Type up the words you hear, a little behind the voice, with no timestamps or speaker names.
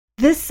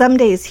This Some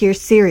Days Here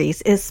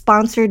series is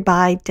sponsored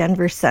by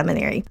Denver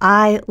Seminary.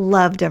 I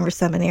love Denver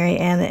Seminary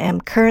and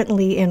am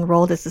currently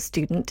enrolled as a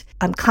student.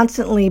 I'm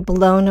constantly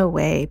blown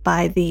away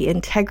by the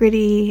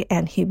integrity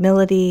and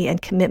humility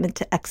and commitment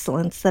to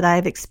excellence that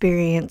I've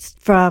experienced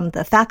from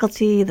the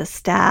faculty, the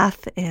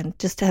staff, and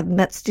just to have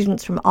met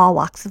students from all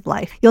walks of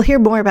life. You'll hear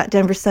more about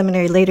Denver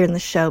Seminary later in the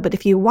show, but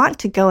if you want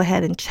to go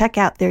ahead and check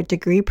out their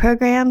degree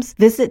programs,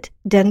 visit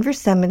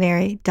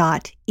denverseminary.edu/Vivian,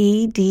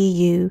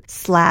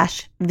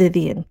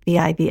 Vivian.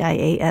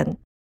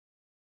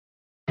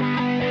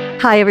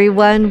 Hi,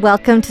 everyone.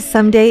 Welcome to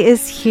Someday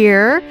is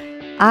Here.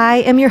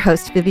 I am your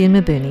host, Vivian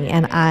Mabuni,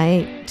 and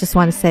I just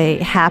want to say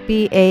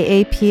happy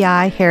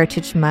AAPI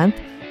Heritage Month.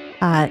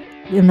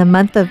 In the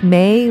month of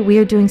May, we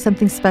are doing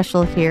something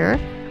special here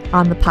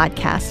on the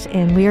podcast,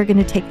 and we are going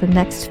to take the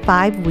next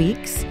 5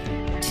 weeks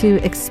to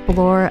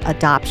explore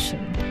adoption.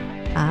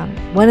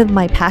 One of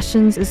my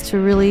passions is to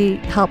really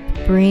help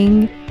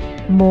bring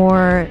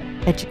more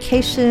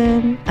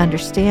education,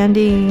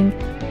 understanding,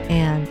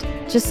 and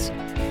just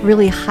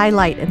really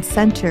highlight and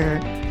center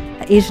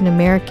Asian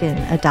American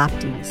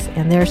adoptees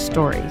and their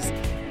stories.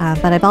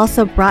 But I've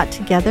also brought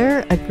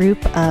together a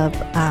group of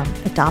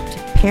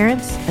adoptive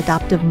parents,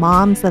 adoptive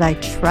moms that I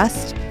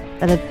trust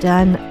that have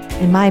done,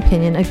 in my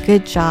opinion, a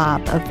good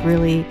job of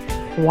really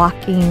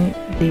walking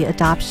the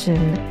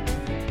adoption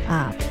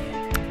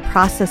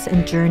process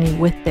and journey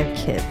with their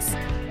kids.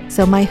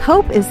 So my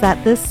hope is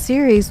that this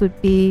series would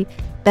be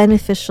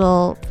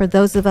beneficial for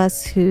those of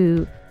us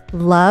who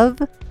love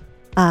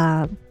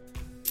adoptees,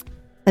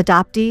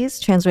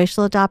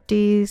 transracial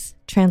adoptees,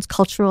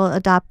 transcultural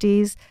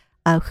adoptees,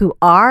 who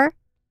are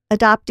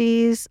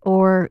adoptees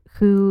or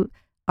who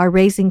are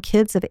raising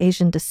kids of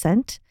Asian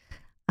descent.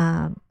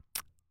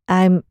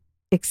 I'm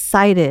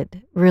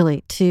excited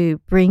really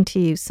to bring to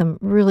you some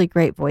really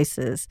great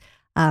voices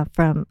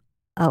from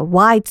a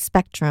wide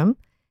spectrum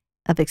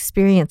of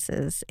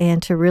experiences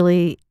and to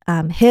really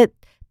hit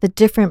the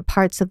different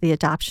parts of the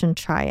adoption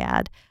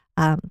triad,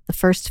 the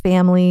first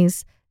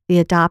families,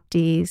 the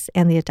adoptees,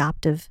 and the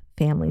adoptive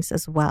families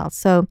as well.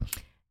 So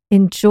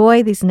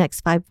enjoy these next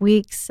 5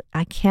 weeks.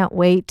 I can't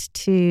wait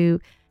to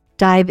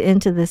dive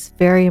into this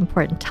very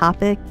important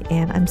topic,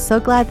 and I'm so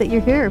glad that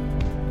you're here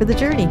for the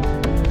journey.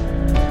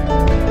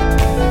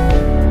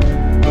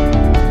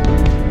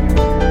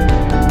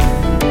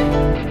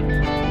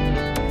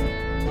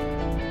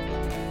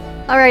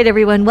 All right,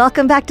 everyone.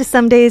 Welcome back to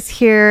Some Days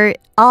Here.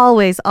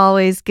 Always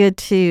good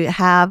to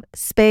have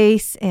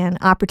space and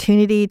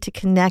opportunity to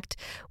connect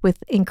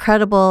with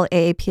incredible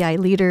AAPI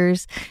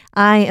leaders.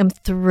 I am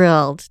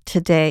thrilled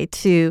today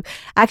to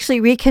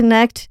actually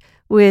reconnect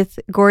with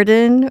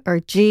Gordon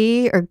or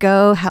G or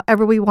Gowe,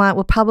 however we want.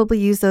 We'll probably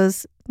use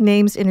those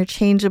names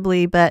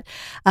interchangeably, but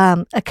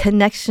a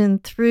connection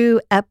through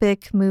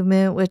EPIC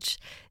movement, which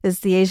is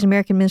the Asian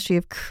American Ministry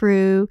of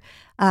Crew.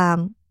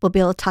 We'll be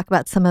able to talk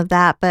about some of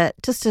that, but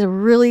just a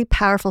really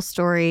powerful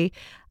story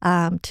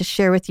to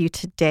share with you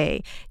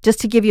today. Just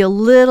to give you a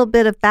little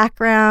bit of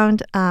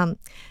background, I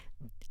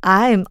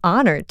am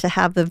honored to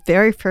have the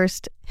very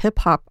first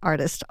hip-hop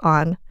artist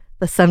on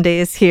the Someday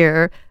is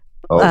Here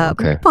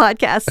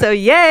podcast. So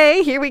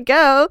yay, here we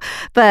go.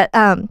 But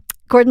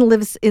Gordon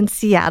lives in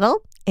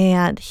Seattle,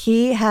 and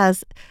he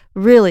has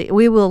really,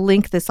 we will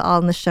link this all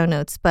in the show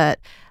notes, but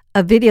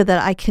a video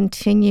that I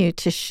continue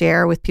to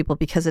share with people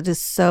because it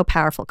is so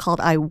powerful called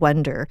I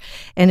Wonder.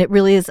 And it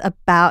really is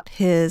about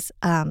his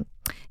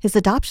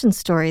adoption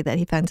story that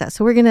he finds out.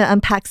 So we're going to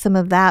unpack some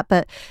of that,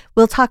 but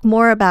we'll talk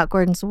more about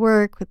Gordon's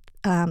work, with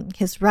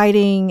his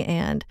writing,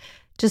 and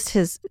just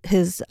his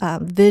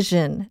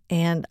vision.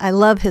 And I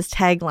love his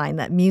tagline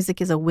that music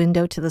is a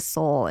window to the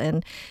soul.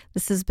 And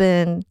this has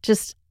been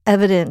just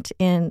evident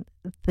in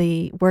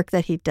the work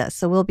that he does.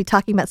 So we'll be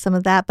talking about some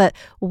of that, but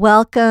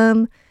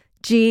welcome,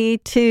 G,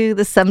 to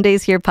the Some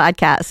Days Here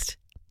podcast.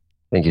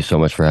 Thank you so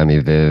much for having me,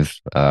 Viv.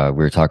 We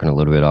were talking a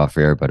little bit off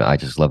air, but I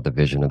just love the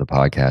vision of the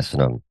podcast,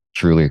 and I'm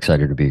truly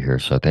excited to be here.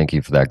 So thank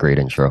you for that great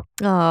intro.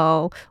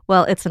 Oh,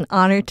 well, it's an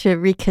honor to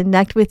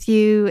reconnect with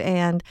you.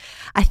 And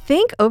I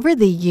think over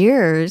the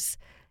years,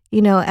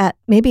 at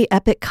maybe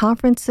EPIC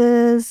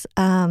conferences,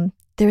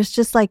 there's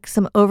just like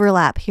some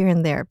overlap here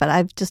and there, but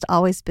I've just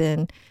always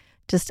been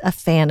just a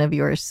fan of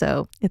yours.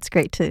 So it's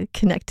great to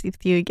connect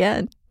with you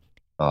again.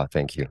 Oh,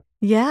 thank you.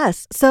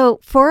 Yes. So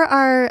for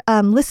our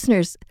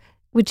listeners,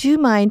 would you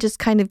mind just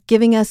kind of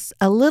giving us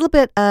a little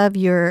bit of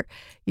your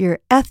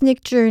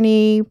ethnic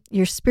journey,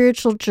 your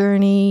spiritual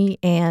journey,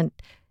 and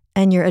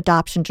your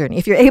adoption journey?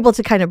 If you're able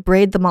to kind of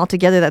braid them all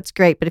together, that's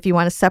great. But if you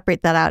want to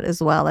separate that out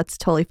as well, that's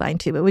totally fine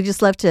too. But we'd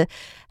just love to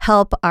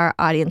help our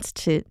audience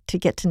to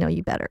get to know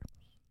you better.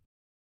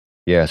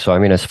 Yeah. So, I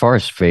mean, as far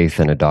as faith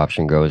and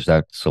adoption goes,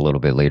 that's a little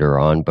bit later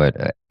on,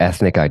 but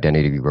ethnic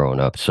identity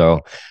growing up. So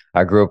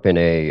I grew up in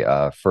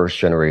a first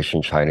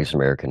generation Chinese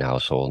American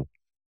household.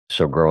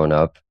 So growing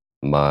up,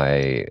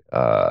 my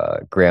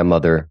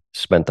grandmother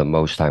spent the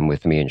most time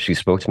with me, and she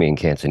spoke to me in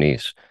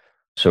Cantonese.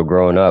 So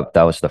growing up,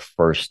 that was the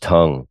first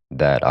tongue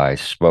that I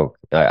spoke.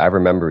 I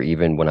remember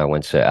even when I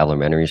went to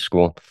elementary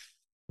school,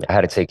 I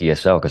had to take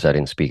ESL because I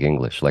didn't speak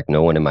English. Like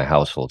no one in my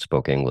household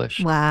spoke English.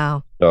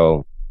 Wow.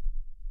 So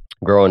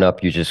growing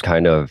up, you just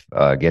kind of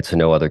get to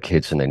know other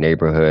kids in the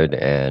neighborhood,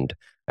 and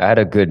I had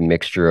a good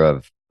mixture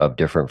of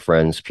different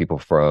friends, people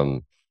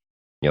from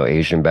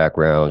Asian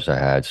backgrounds. I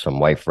had some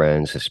white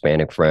friends,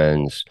 Hispanic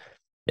friends,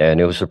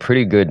 and it was a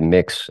pretty good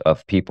mix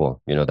of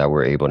people, that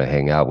we're able to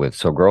hang out with.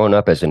 So growing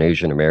up as an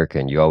Asian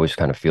American, you always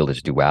kind of feel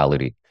this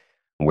duality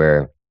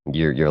where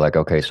you're like,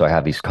 okay, so I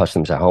have these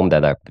customs at home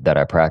that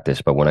I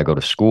practice, but when I go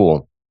to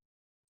school,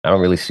 I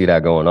don't really see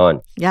that going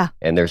on. Yeah.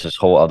 And there's this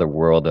whole other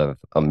world of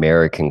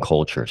American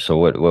culture. So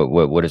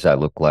what does that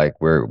look like?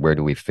 Where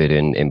do we fit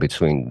in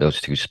between those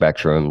two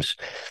spectrums?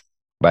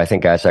 But I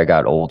think as I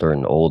got older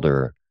and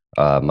older,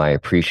 my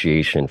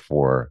appreciation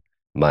for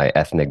my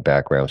ethnic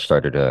background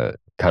started to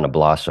kind of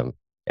blossom.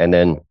 And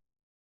then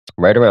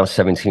right around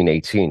 17,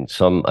 18,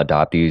 some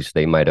adoptees,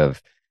 they might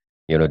have,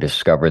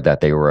 discovered that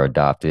they were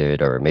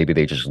adopted, or maybe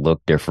they just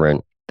look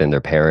different than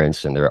their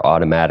parents, and they're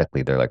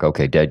like,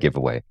 okay, dead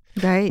giveaway.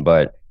 Right.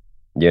 But,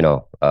 you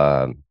know,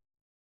 um,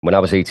 when I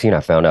was 18, I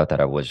found out that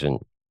I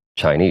wasn't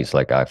Chinese.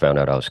 Like I found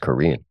out I was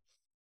Korean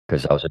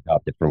because I was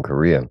adopted from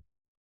Korea.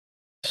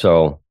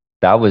 So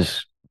that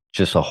was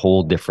just a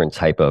whole different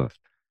type of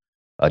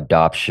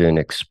adoption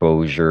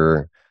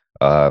exposure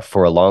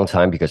for a long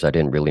time because I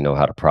didn't really know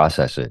how to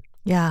process it.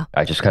 Yeah.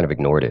 I just kind of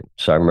ignored it.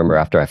 So I remember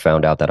after I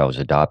found out that I was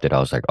adopted, I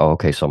was like, oh,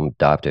 okay, so I'm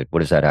adopted.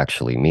 What does that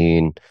actually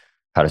mean?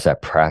 How does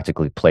that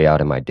practically play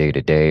out in my day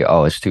to day?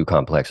 Oh, it's too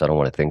complex. I don't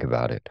want to think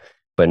about it.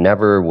 But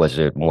never was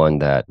it one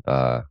that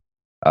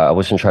I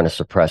wasn't trying to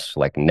suppress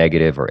like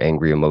negative or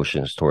angry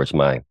emotions towards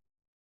my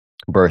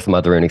birth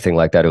mother or anything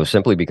like that. It was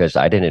simply because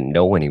I didn't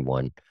know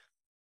anyone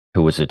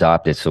who was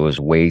adopted. So it was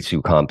way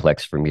too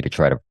complex for me to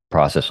try to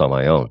process on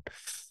my own.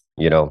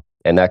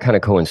 And that kind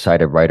of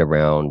coincided right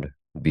around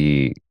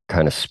the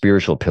kind of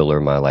spiritual pillar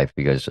of my life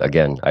because,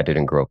 again, I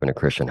didn't grow up in a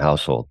Christian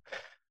household.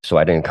 So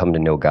I didn't come to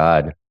know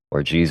God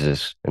or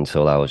Jesus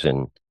until I was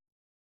in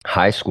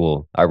high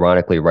school,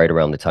 ironically, right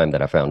around the time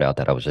that I found out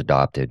that I was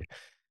adopted.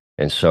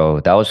 And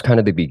so that was kind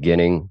of the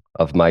beginning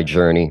of my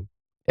journey.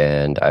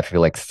 And I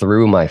feel like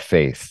through my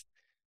faith,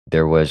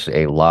 there was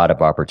a lot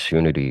of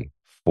opportunity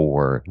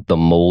for the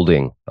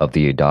molding of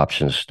the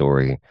adoption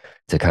story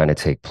to kind of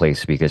take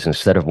place because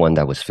instead of one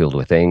that was filled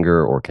with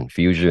anger or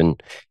confusion,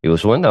 it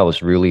was one that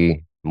was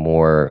really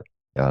more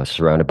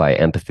surrounded by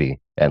empathy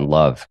and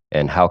love.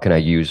 And how can I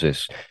use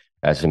this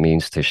as a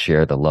means to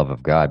share the love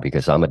of God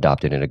because I'm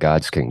adopted into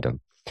God's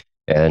kingdom?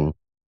 And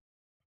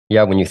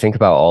yeah, when you think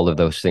about all of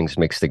those things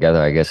mixed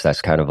together, I guess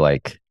that's kind of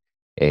like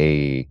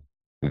a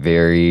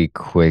very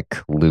quick,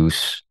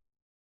 loose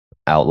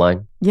outline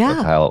of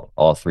Yeah. how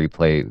all three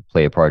play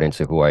a part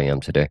into who I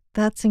am today.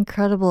 That's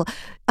incredible.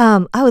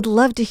 I would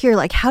love to hear,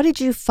 like, how did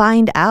you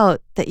find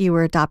out that you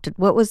were adopted?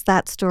 What was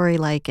that story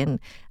like? And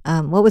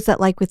what was that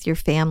like with your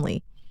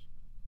family?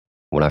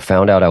 When I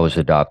found out I was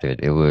adopted,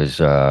 it was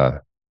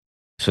so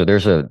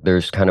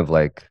there's kind of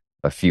like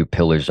a few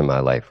pillars in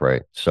my life,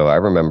 right? So I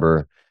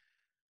remember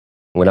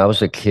when I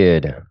was a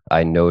kid,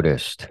 I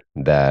noticed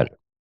that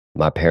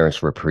my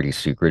parents were pretty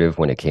secretive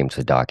when it came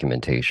to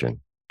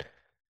documentation,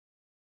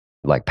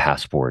 like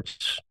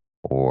passports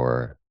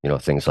or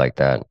things like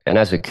that. And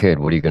as a kid,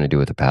 what are you going to do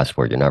with a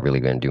passport? You're not really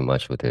going to do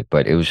much with it.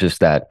 But it was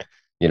just that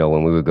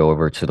when we would go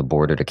over to the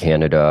border to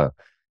Canada,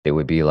 they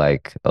would be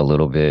like a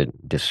little bit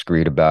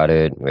discreet about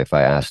it. If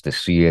I asked to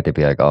see it, they'd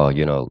be like,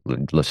 oh,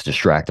 let's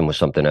distract them with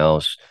something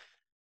else.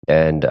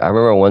 And I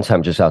remember one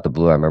time just out the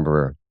blue, I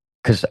remember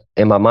because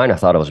in my mind I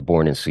thought I was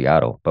born in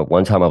Seattle, but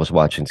one time I was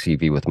watching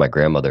TV with my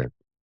grandmother,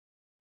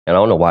 and I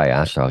don't know why I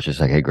asked her. I was just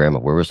like, "Hey, grandma,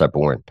 where was I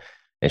born?"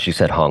 And she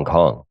said Hong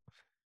Kong.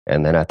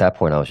 And then at that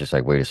point, I was just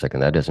like, wait a second,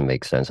 that doesn't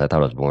make sense. I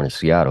thought I was born in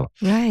Seattle.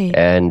 Right.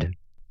 And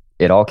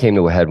it all came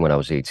to a head when I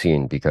was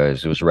 18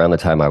 because it was around the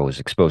time I was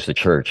exposed to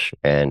church.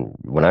 And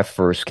when I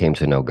first came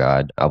to know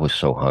God, I was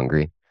so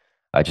hungry.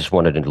 I just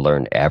wanted to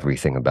learn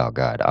everything about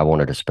God. I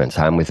wanted to spend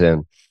time with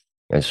him.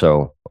 And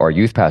so our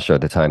youth pastor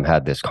at the time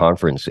had this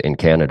conference in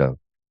Canada.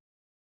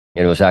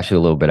 And it was actually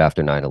a little bit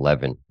after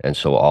 9/11. And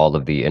so all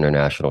of the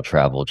international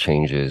travel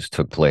changes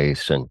took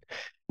place. And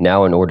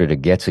now, in order to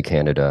get to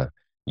Canada,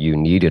 you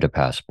needed a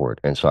passport.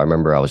 And so I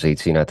remember I was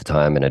 18 at the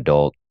time, an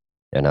adult,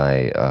 and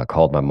I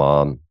called my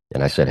mom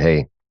and I said,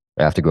 hey,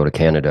 I have to go to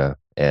Canada.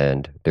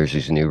 And there's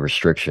these new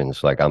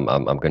restrictions. Like, I'm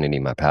going to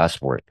need my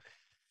passport.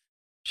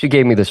 She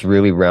gave me this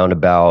really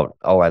roundabout,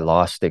 oh, I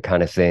lost it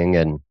kind of thing.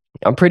 And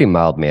I'm pretty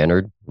mild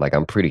mannered. Like,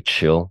 I'm pretty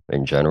chill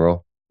in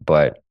general.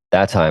 But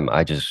that time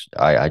I just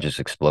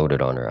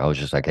exploded on her. I was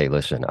just like, hey,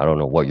 listen, I don't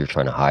know what you're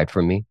trying to hide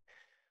from me,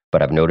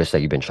 but I've noticed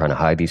that you've been trying to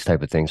hide these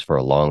type of things for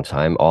a long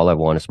time. All I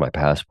want is my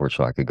passport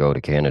so I could go to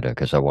Canada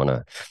because I want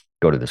to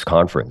go to this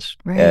conference.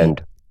 Right.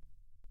 And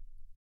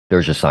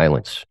there's just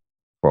silence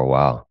for a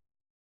while.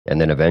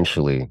 And then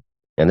eventually,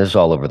 and this is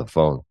all over the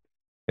phone,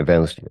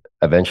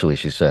 eventually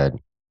she said,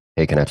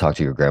 hey, can I talk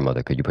to your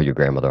grandmother? Could you put your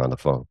grandmother on the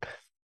phone?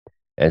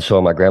 And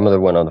so my grandmother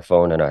went on the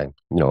phone and I,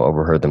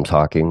 overheard them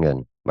talking.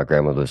 And my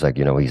grandmother was like,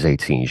 he's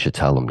 18. You should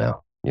tell him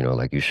now.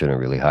 Like you shouldn't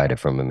really hide it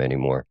from him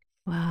anymore.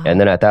 And Wow.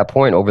 then at that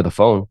point, over the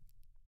phone,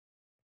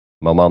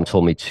 my mom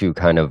told me two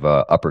kind of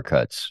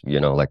uppercuts.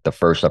 Like the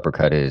first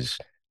uppercut is,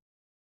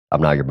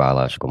 I'm not your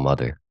biological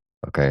mother.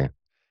 Okay.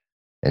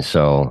 And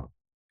so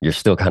you're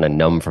still kind of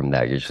numb from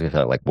that. You're just kind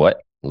of like,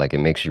 what? Like it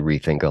makes you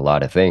rethink a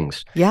lot of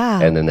things.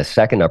 Yeah. And then the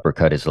second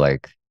uppercut is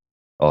like,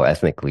 oh,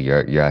 ethnically,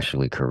 you're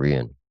actually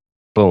Korean.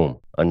 Boom,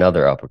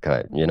 another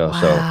uppercut. So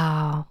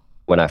Wow.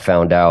 when I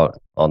found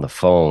out on the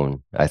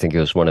phone, I think it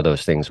was one of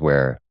those things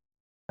where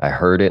I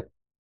heard it.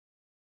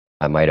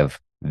 I might have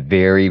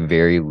very,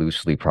 very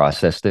loosely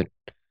processed it,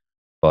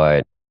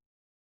 but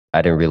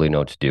I didn't really know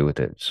what to do with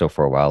it. So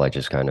for a while, I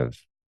just kind of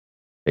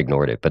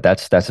ignored it. But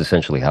that's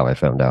essentially how I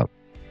found out.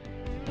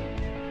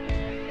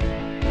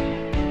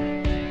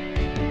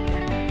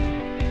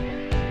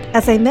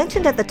 As I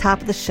mentioned at the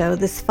top of the show,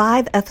 this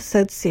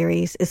 5-episode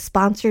series is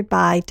sponsored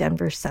by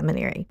Denver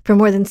Seminary. For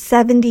more than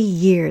 70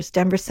 years,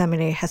 Denver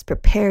Seminary has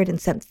prepared and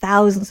sent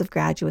thousands of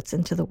graduates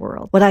into the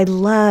world. What I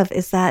love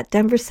is that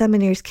Denver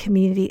Seminary's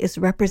community is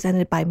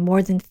represented by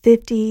more than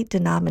 50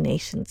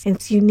 denominations, and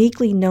it's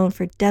uniquely known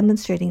for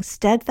demonstrating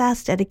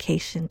steadfast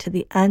dedication to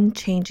the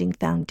unchanging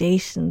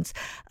foundations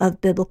of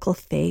biblical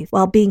faith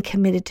while being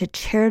committed to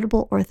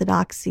charitable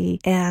orthodoxy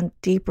and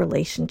deep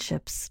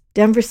relationships.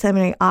 Denver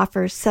Seminary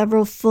offers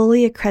several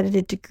fully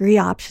accredited degree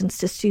options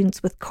to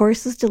students with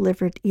courses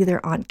delivered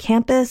either on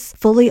campus,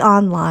 fully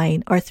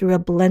online, or through a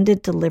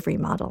blended delivery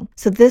model.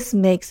 So this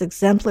makes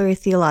exemplary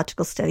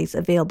theological studies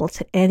available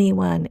to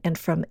anyone and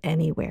from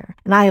anywhere.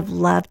 And I have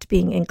loved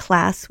being in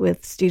class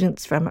with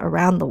students from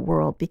around the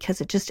world because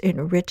it just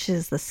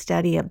enriches the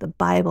study of the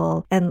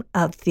Bible and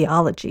of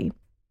theology.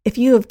 If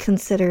you have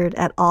considered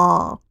at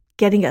all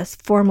getting a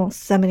formal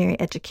seminary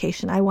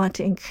education, I want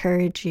to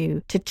encourage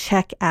you to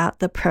check out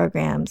the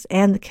programs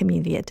and the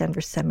community at Denver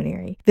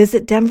Seminary.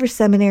 Visit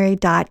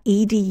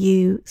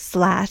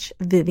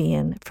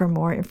denverseminary.edu/Vivian for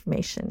more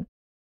information.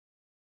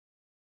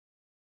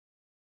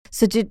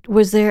 So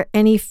was there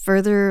any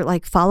further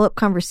follow-up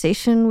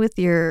conversation with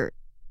your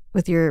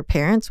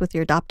parents, with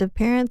your adoptive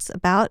parents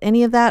about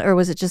any of that? Or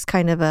was it just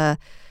kind of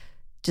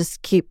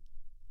just keep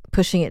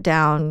pushing it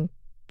down?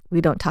 We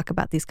don't talk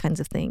about these kinds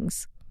of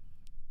things.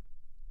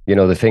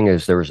 The thing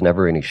is, there was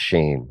never any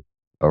shame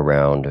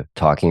around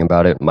talking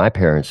about it. My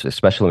parents,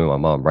 especially my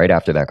mom, right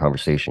after that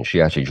conversation, she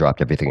actually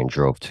dropped everything and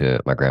drove to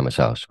my grandma's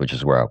house, which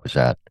is where I was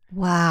at.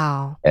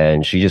 Wow.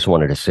 And she just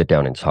wanted to sit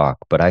down and talk.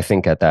 But I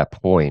think at that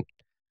point,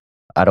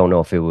 I don't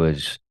know if it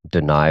was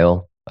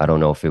denial. I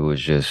don't know if it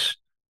was just,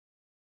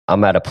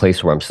 I'm at a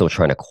place where I'm still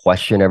trying to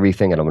question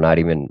everything and I'm not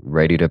even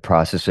ready to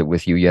process it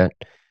with you yet.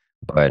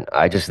 But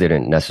I just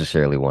didn't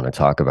necessarily want to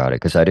talk about it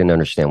because I didn't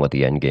understand what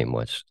the end game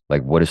was.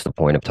 Like, what is the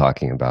point of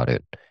talking about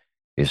it?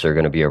 Is there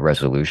going to be a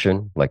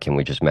resolution? Like, can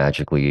we just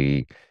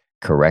magically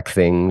correct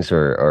things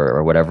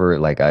or whatever?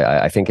 Like,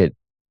 I think it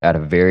at a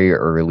very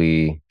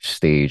early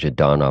stage, it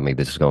dawned on me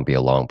this is going to be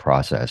a long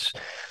process.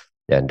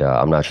 And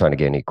I'm not trying to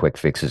get any quick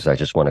fixes. I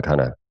just want to kind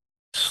of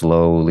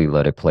slowly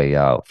let it play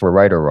out. For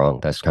right or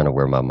wrong, that's kind of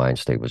where my mind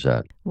state was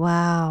at.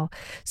 Wow.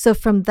 So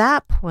from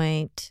that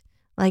point,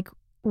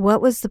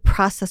 what was the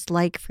process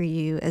like for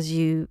you as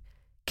you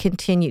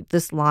continued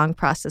this long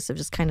process of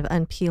just kind of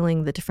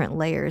unpeeling the different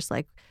layers?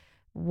 Like,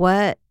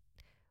 what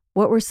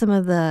were some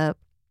of the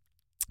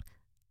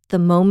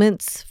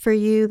moments for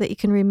you that you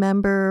can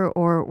remember,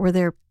 or were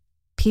there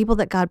people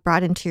that God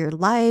brought into your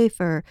life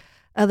or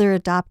other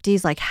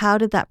adoptees? Like, how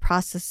did that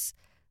process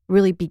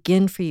really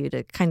begin for you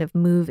to kind of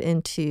move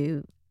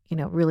into,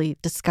 really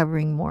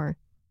discovering more?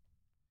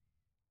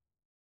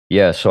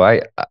 Yeah, so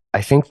I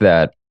think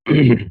that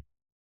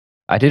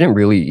I didn't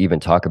really even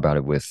talk about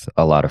it with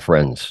a lot of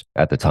friends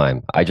at the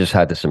time. I just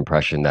had this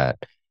impression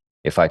that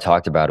if I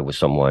talked about it with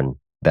someone,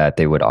 that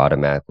they would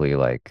automatically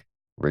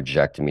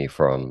reject me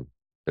from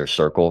their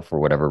circle for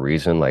whatever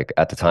reason. Like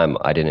at the time,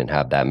 I didn't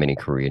have that many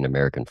Korean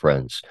American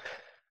friends.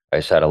 I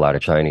just had a lot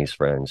of Chinese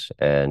friends.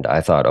 And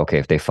I thought, okay,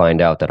 if they find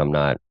out that I'm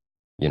not,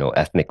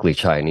 ethnically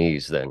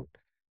Chinese, then,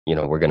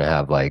 we're going to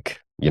have a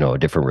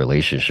different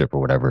relationship or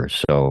whatever.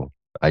 So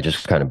I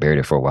just kind of buried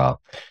it for a while.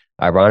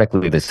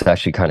 Ironically, this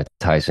actually kind of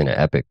ties into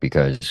Epic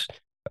because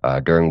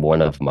during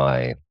one of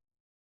my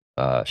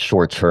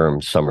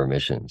short-term summer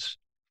missions,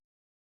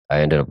 I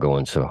ended up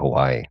going to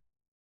Hawaii.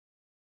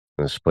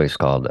 This place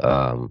called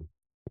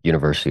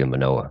University of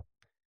Manoa.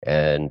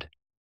 And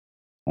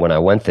when I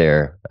went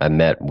there, I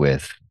met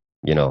with,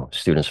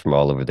 students from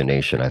all over the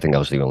nation. I think I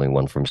was the only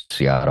one from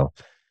Seattle.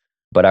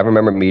 But I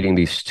remember meeting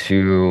these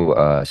two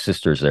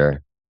sisters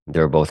there.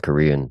 They were both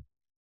Korean.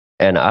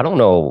 And I don't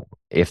know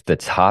if the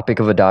topic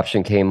of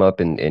adoption came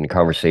up in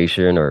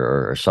conversation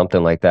or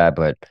something like that,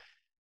 but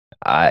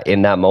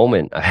in that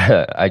moment,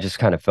 I just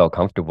kind of felt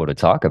comfortable to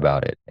talk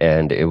about it.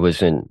 And it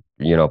wasn't,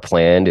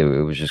 planned.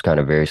 It was just kind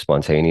of very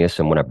spontaneous.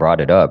 And when I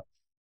brought it up,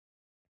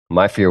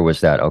 my fear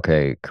was that,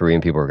 okay,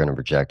 Korean people are going to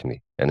reject me,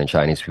 and then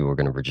Chinese people are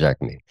going to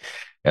reject me.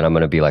 And I'm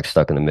going to be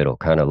stuck in the middle,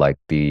 kind of like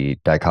the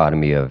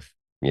dichotomy of,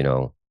 you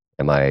know,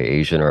 am I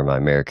Asian or am I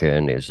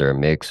American? Is there a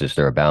mix? Is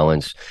there a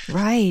balance?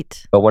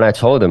 Right. But when I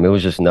told them, it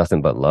was just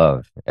nothing but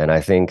love. And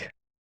I think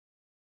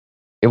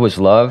it was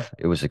love,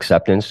 it was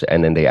acceptance,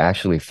 and then they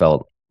actually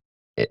felt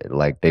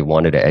like they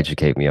wanted to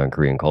educate me on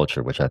Korean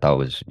culture, which I thought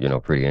was,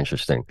 pretty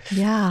interesting.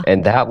 Yeah.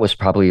 And that was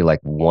probably like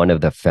one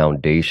of the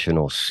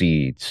foundational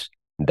seeds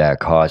that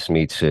caused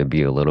me to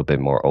be a little bit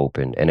more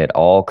open. And it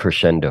all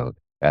crescendoed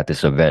at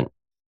this event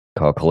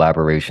called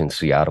Collaboration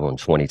Seattle in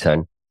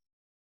 2010.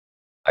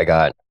 I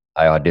got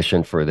I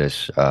auditioned for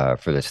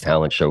this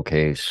talent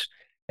showcase.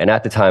 And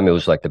at the time it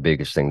was like the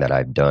biggest thing that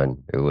I've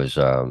done. It was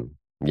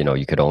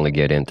you could only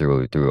get in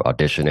through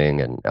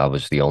auditioning, and I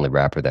was the only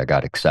rapper that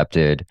got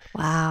accepted.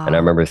 And I Wow.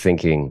 remember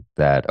thinking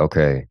that,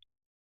 okay,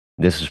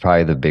 this is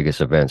probably the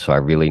biggest event, so I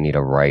really need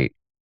to write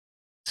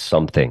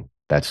something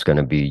that's going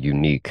to be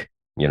unique,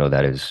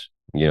 that is,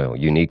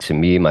 unique to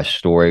me, my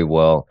story.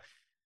 Well,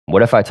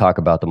 what if I talk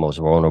about the most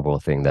vulnerable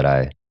thing that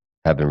I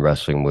have been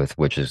wrestling with,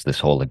 which is this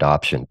whole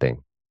adoption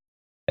thing?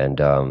 And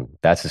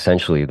that's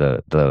essentially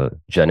the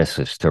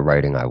genesis to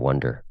writing I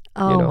Wonder,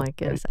 Oh my and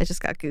goodness. I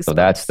just got so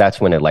that's goosebumps. that's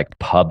when it like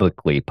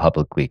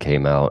publicly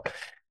came out.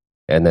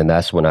 And then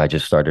that's when I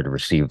just started to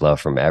receive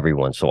love from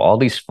everyone. So all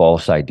these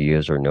false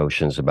ideas or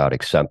notions about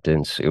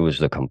acceptance, it was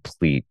the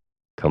complete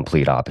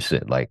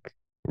opposite. Like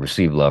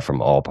receive love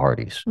from all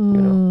parties.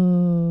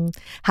 Mm.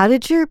 How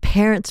did your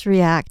parents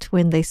react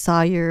when they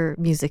saw your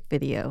music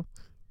video?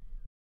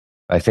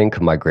 I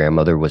think my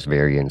grandmother was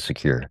very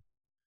insecure,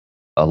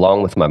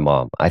 along with my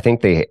mom. I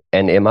think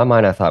and in my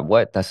mind, I thought,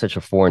 what? That's such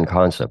a foreign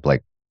concept.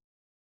 Like,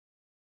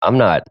 I'm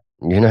not,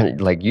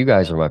 like you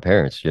guys are my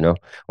parents.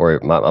 Or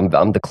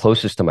I'm the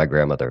closest to my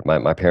grandmother.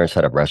 My parents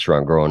had a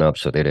restaurant growing up,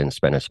 so they didn't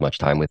spend as much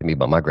time with me.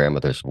 But my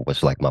grandmother's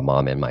was like my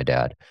mom and my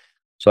dad.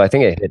 So I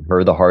think it hit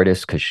her the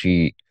hardest because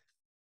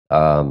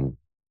um,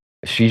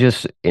 she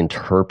just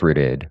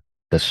interpreted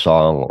the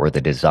song or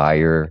the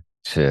desire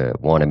to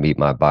want to meet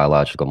my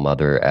biological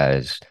mother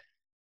as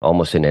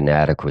almost an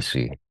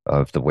inadequacy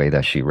of the way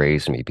that she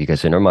raised me.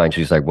 Because in her mind,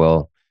 she's like,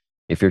 well,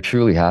 if you're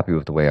truly happy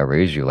with the way I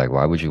raised you, like,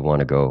 why would you want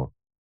to go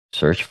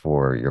search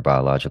for your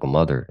biological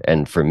mother?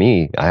 And for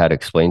me, I had to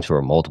explain to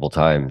her multiple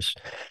times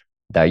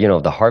that,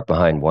 the heart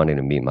behind wanting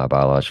to meet my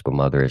biological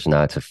mother is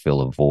not to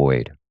fill a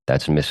void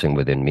that's missing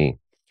within me.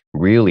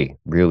 Really,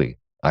 really,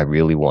 I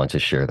really want to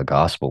share the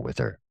gospel with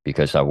her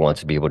because I want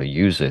to be able to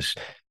use this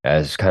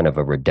as kind of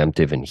a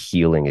redemptive and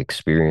healing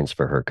experience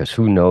for her. Because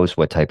who knows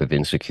what type of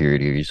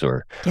insecurities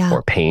Yeah.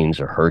 or pains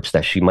or hurts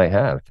that she might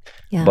have.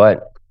 Yeah.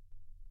 But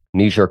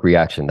knee-jerk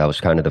reaction, that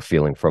was kind of the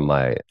feeling from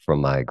my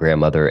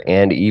grandmother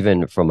and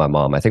even from my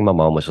mom. I think my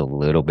mom was a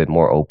little bit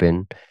more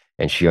open,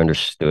 and she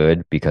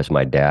understood because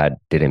my dad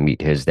didn't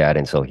meet his dad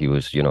until he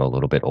was, a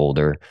little bit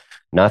older,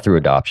 not through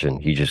adoption.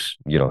 He just,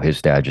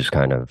 his dad just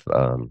kind of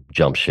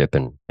jumped ship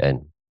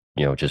and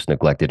just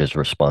neglected his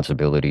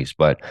responsibilities.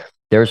 But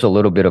there's a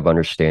little bit of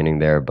understanding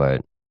there,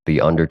 but the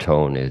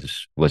undertone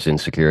was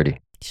insecurity.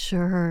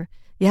 Sure.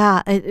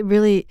 Yeah, it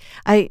really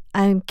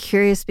I'm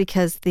curious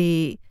because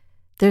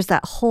there's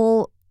that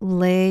whole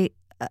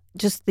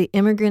just the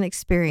immigrant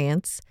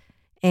experience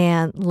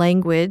and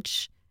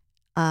language,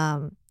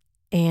 um,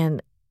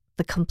 and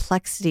the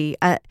complexity.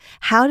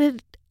 How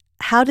did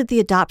how did the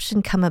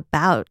adoption come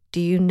about?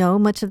 Do you know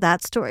much of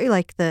that story?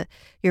 Like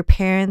your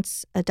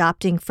parents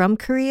adopting from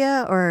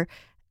Korea, or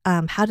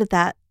how did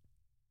that?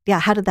 Yeah,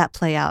 how did that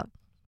play out?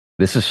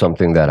 This is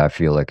something that I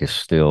feel like is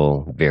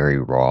still very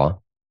raw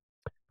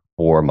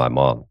for my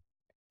mom.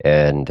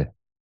 And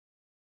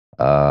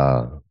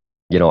uh,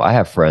 I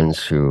have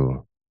friends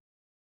who,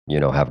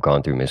 have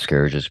gone through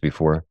miscarriages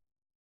before.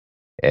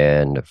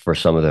 And for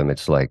some of them,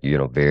 it's like,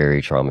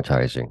 very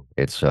traumatizing.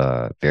 It's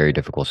a very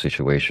difficult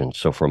situation.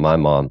 So for my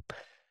mom,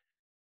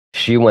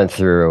 she went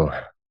through,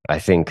 I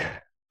think,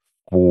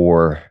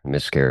 four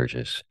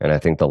miscarriages. And I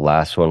think the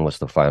last one was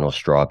the final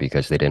straw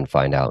because they didn't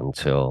find out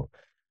until,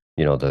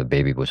 the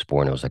baby was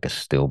born. It was like a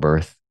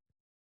stillbirth.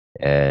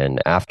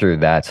 And after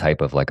that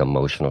type of like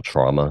emotional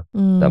trauma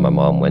that my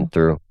mom Mm, went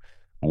through,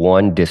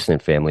 one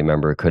distant family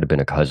member, it could have been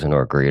a cousin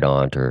or a great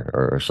aunt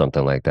or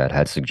something like that,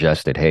 had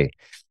suggested, hey,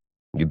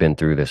 you've been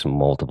through this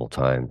multiple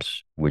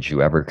times. Would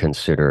you ever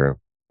consider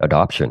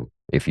adoption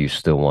if you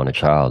still want a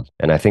child?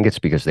 And I think it's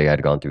because they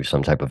had gone through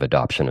some type of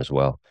adoption as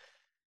well.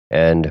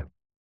 And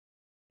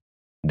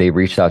they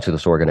reached out to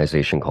this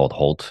organization called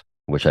Holt,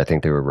 which I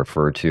think they were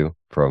referred to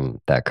from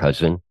that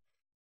cousin.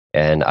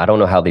 And I don't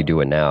know how they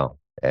do it now.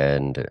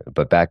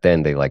 But back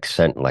then they like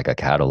sent like a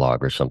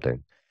catalog or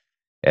something.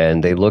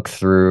 And they looked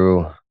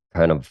through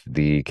kind of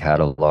the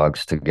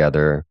catalogs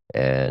together,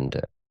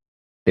 and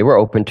they were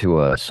open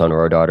to a son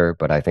or a daughter,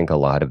 but I think a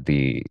lot of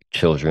the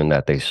children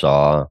that they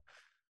saw,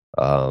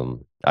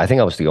 I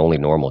think I was the only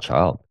normal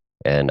child.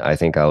 And I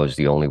think I was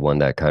the only one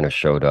that kind of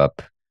showed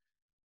up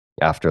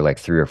after like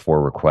three or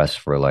four requests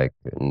for like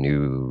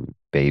new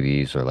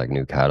babies or like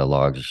new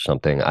catalogs or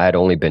something. I had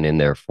only been in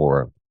there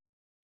for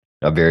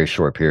a very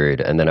short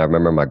period. And then I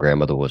remember my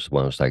grandmother was the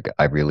one who was like,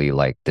 I really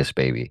like this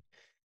baby.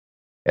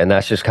 And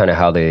that's just kind of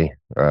how they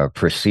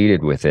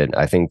proceeded with it.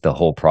 I think the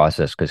whole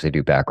process, because they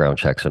do background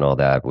checks and all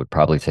that, would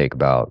probably take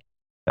about,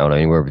 I don't know,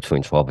 anywhere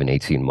between 12 and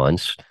 18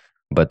 months.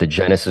 But the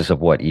genesis of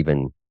what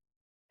even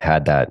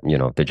had that,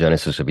 the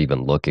genesis of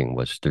even looking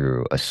was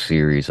through a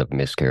series of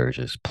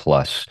miscarriages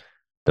plus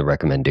the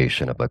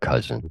recommendation of a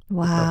cousin.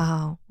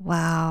 Wow.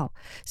 Wow.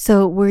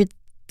 So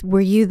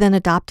were you then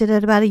adopted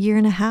at about a year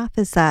and a half?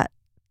 Is that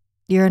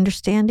your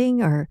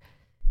understanding or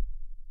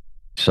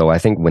So I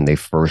think when they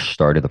first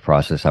started the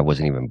process, I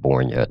wasn't even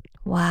born yet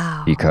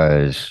wow.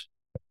 because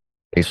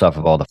based off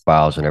of all the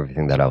files and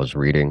everything that I was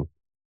reading,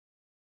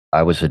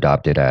 I was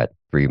adopted at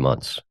 3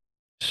 months.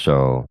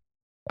 So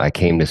I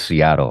came to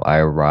Seattle. I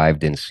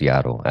arrived in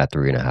Seattle at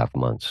 3.5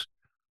 months.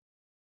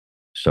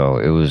 So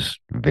it was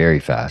very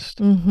fast.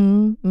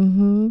 Mhm.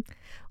 Mhm.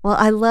 Well,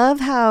 I love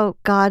how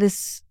God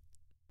is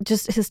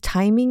just his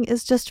timing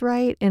is just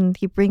right and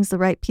he brings the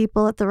right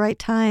people at the right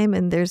time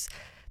and there's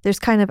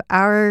kind of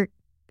our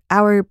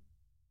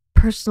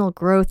personal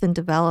growth and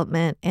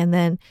development and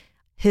then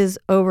his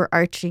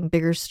overarching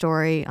bigger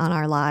story on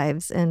our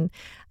lives and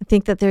I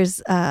think that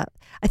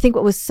I think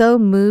what was so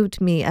moved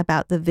me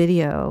about the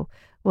video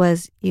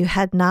was you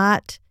had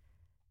known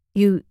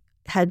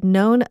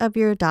of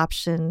your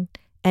adoption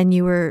and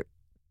you were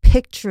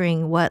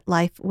picturing what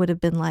life would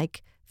have been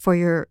like for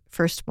your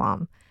first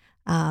mom.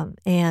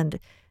 And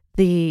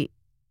the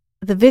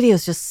the video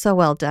is just so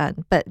well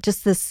done, but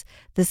just this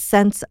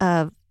sense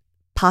of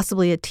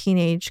possibly a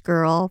teenage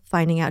girl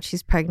finding out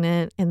she's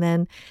pregnant, and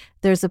then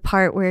there's a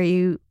part where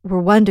you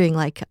were wondering,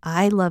 like,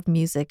 I love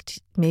music.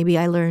 Maybe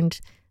I learned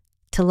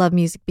to love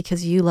music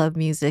because you love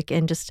music,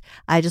 and just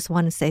I just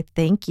want to say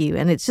thank you.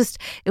 And it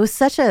was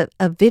such a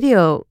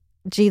video,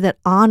 G, that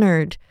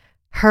honored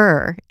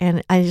her,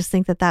 and I just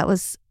think that that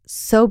was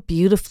so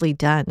beautifully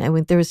done. I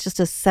mean, there was just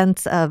a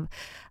sense of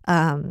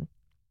um,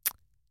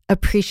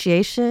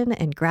 appreciation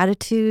and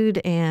gratitude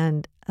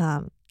and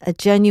a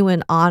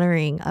genuine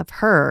honoring of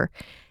her.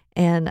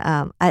 And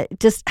I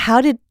just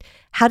how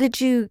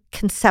did you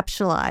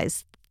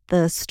conceptualize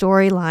the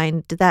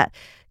storyline? Did that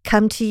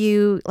come to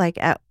you like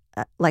at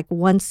like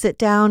one sit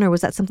down, or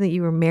was that something that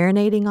you were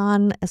marinating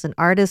on as an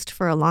artist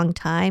for a long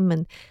time?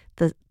 And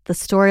the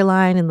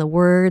storyline and the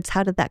words,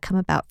 how did that come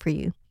about for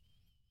you?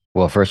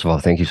 Well, first of all,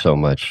 thank you so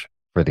much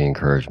for the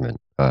encouragement.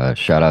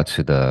 Shout out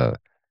to the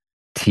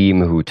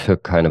team who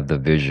took kind of the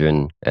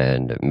vision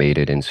and made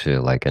it into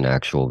like an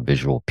actual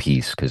visual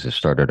piece because it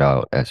started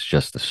out as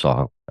just a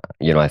song.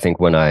 I think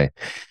when I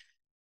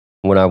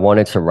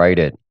wanted to write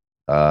it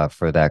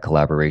for that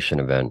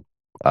collaboration event,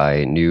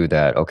 I knew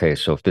that, okay,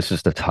 so if this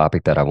is the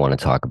topic that I want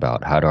to talk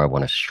about, how do I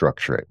want to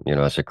structure it?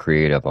 As a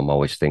creative, I'm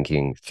always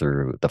thinking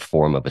through the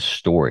form of a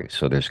story.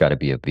 So there's got to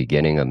be a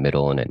beginning, a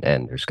middle, and an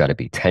end. There's got to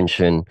be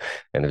tension,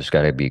 and there's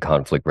got to be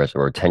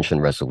or tension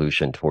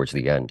resolution towards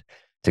the end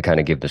to kind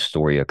of give the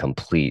story a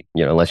complete,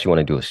 unless you want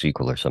to do a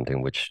sequel or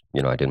something, which,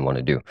 I didn't want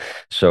to do.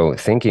 So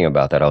thinking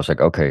about that, I was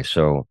like, okay,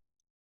 so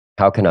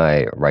how can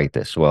I write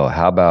this? Well,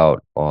 how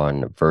about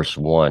on verse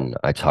one,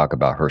 I talk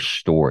about her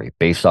story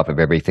based off of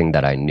everything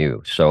that I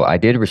knew. So I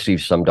did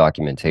receive some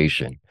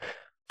documentation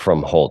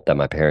from Holt that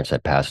my parents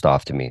had passed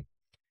off to me.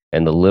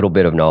 And the little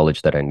bit of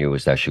knowledge that I knew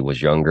was that she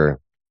was younger,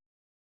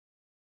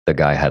 the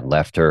guy had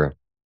left her,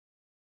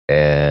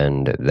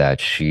 and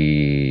that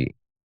she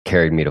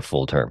carried me to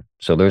full term.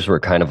 So those were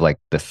kind of like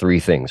the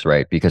three things,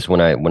 right? Because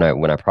when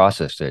I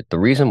processed it, the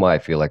reason why I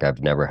feel like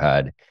I've never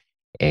had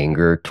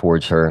anger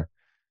towards her,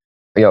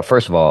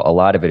 first of all, a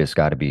lot of it has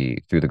got to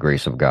be through the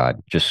grace of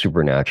God, just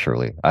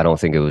supernaturally. I don't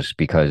think it was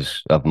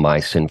because of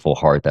my sinful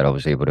heart that I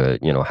was able to,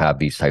 have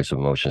these types of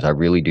emotions. I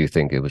really do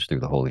think it was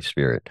through the Holy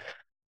Spirit.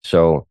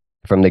 So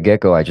from the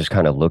get-go, I just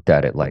kind of looked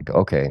at it like,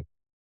 okay,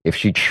 if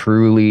she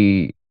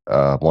truly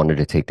wanted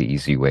to take the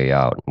easy way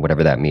out,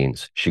 whatever that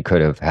means, she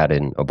could have had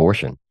an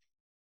abortion.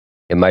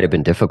 It might have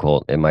been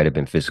difficult, it might have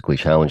been physically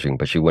challenging,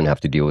 but she wouldn't have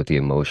to deal with the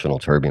emotional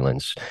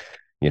turbulence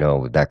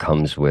that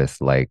comes with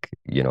like,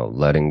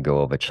 letting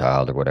go of a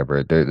child or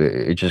whatever.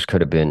 It just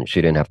could have been,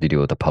 she didn't have to deal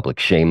with the public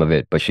shame of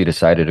it, but she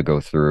decided to go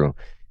through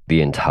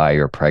the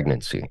entire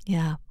pregnancy.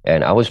 Yeah.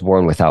 And I was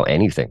born without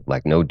anything,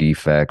 like no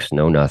defects,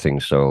 no nothing.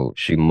 So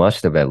she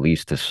must have at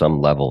least to some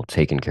level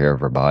taken care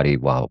of her body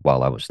while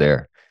I was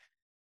there.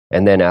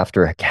 And then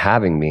after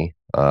having me,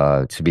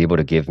 to be able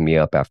to give me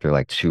up after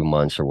like 2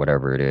 months or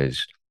whatever it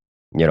is,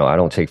 I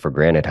don't take for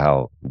granted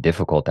how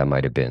difficult that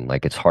might have been.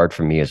 Like, it's hard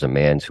for me as a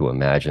man to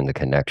imagine the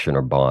connection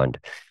or bond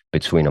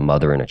between a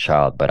mother and a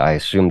child, but I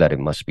assume that it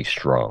must be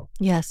strong.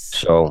 Yes.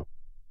 So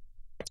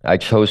I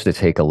chose to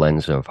take a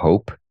lens of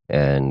hope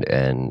and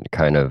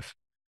kind of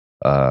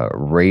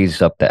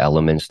raise up the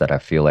elements that I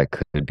feel like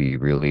could be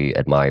really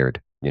admired,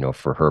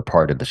 for her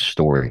part of the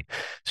story.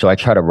 So I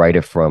try to write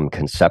it from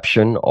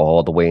conception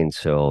all the way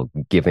until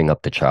giving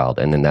up the child.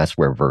 And then that's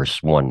where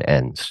verse one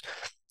ends.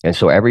 And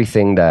so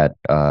everything that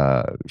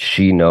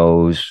she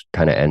knows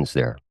kind of ends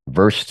there.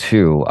 Verse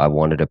two, I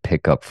wanted to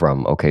pick up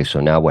from, okay,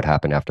 so now what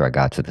happened after I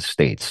got to the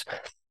States?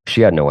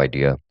 She had no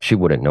idea. She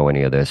wouldn't know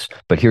any of this,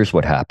 but here's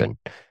what happened.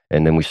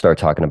 And then we start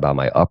talking about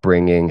my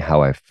upbringing,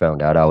 how I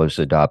found out I was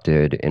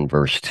adopted in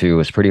verse two.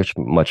 Is pretty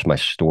much my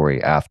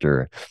story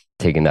after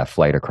taking that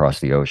flight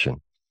across the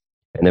ocean.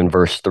 And then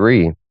verse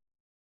three,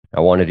 I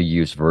wanted to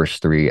use verse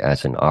 3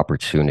 as an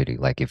opportunity.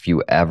 Like, if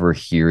you ever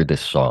hear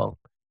this song,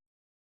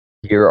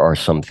 here are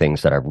some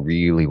things that I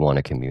really want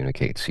to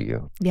communicate to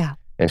you. Yeah.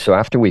 And so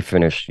after we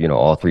finished,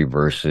 all three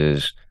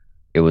verses,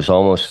 it was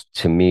almost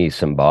to me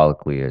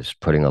symbolically as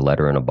putting a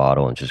letter in a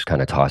bottle and just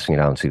kind of tossing it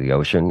out into the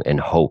ocean in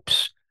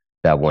hopes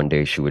that one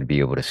day she would be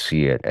able to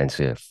see it and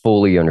to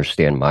fully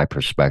understand my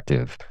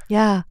perspective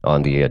Yeah.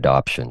 on the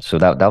adoption. So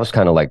that was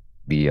kind of like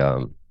the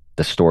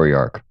story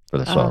arc for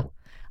the Uh, song.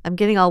 I'm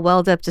getting all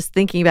welled up just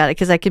thinking about it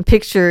because I can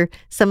picture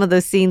some of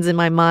those scenes in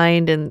my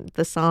mind and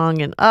the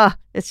song, and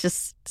it's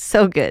just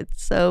so good,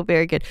 so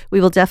very good. We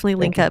will definitely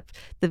Thank link you. up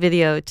the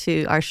video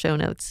to our show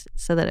notes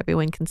so that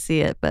everyone can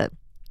see it. But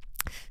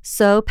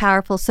so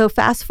powerful. So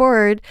fast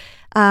forward,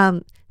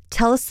 um,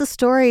 tell us the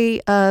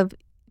story of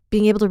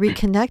being able to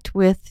reconnect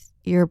with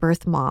your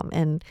birth mom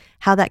and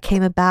how that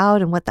came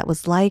about and what that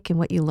was like and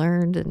what you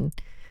learned and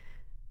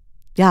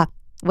yeah,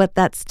 what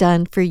that's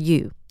done for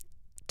you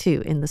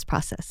too in this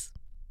process.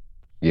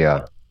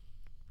 Yeah.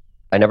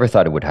 I never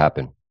thought it would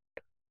happen.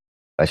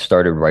 I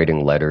started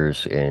writing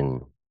letters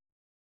in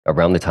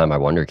around the time I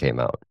Wonder came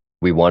out.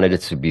 We wanted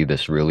it to be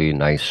this really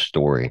nice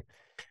story.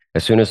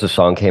 As soon as the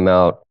song came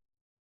out,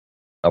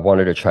 I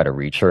wanted to try to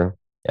reach her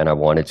and I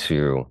wanted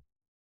to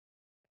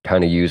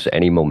kind of use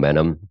any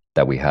momentum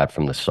that we had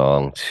from the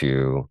song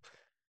to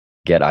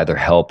get either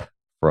help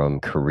from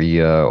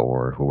Korea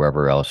or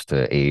whoever else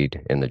to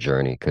aid in the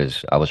journey.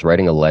 Because I was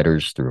writing a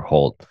letters through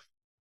Holt,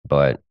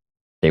 but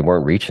they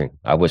weren't reaching.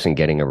 I wasn't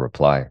getting a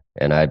reply.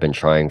 And I had been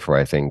trying for,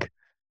 I think, a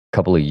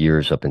couple of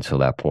years up until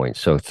that point.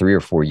 So 3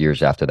 or 4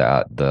 years after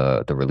that,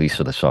 the release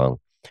of the song,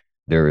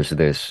 there is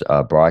this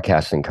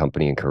broadcasting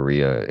company in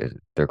Korea.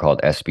 They're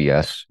called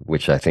SBS,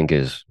 which I think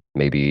is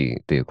maybe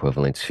the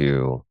equivalent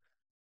to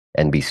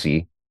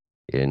NBC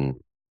in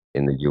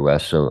the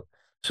US. So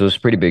it's a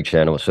pretty big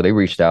channel. So they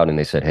reached out and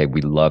they said, "Hey,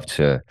 we'd love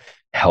to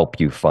help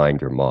you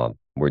find your mom.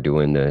 We're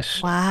doing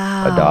this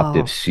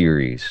adoptive Wow.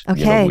 series.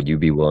 Okay. Would you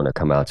be willing to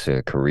come out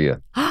to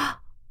Korea?"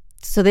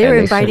 So they were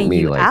And they sent inviting me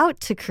you like, out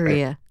to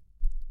Korea.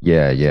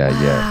 yeah, yeah,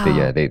 yeah.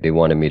 Wow. They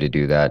wanted me to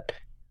do that.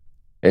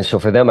 And so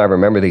for them, I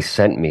remember they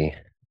sent me,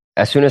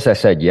 as soon as I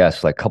said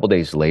yes, like a couple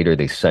days later,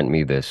 they sent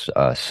me this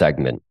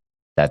segment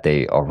that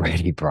they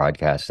already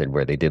broadcasted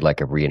where they did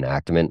like a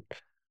reenactment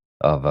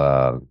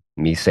of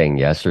me saying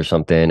yes or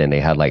something, and they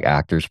had like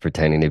actors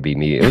pretending to be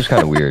me. It was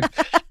kind of weird,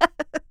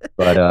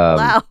 but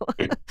Wow.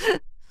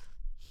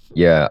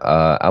 yeah,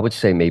 I would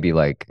say maybe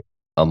like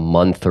a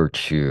month or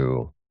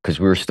two because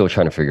we were still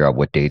trying to figure out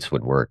what dates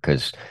would work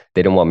because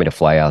they didn't want me to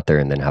fly out there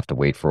and then have to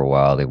wait for a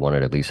while. They wanted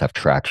to at least have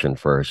traction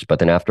first. But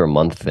then after a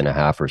month and a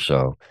half or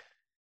so,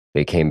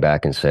 they came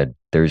back and said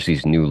there's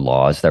these new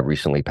laws that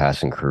recently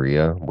passed in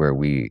Korea where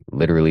we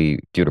literally,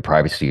 due to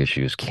privacy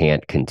issues,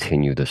 can't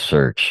continue the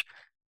search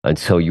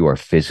until you are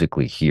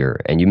physically here.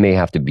 And you may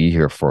have to be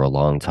here for a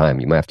long time.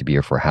 You might have to be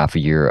here for half a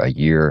year.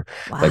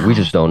 Like we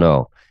just Wow. don't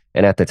know.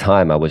 And at the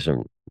time, I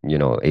wasn't,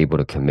 able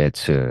to commit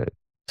to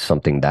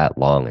something that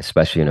long,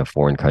 especially in a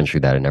foreign country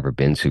that I'd never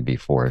been to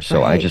before.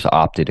 So I Right. just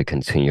opted to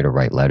continue to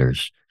write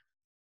letters.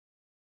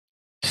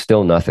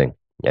 Still nothing.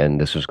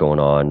 And this was going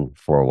on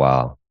for a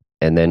while.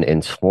 And then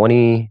in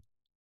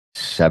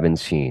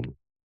 2017,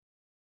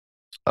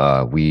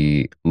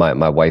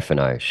 my wife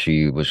and I,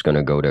 she was going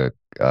to go to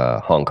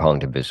Hong Kong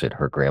to visit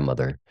her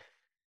grandmother.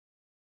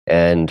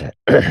 And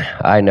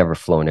I never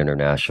flown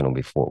international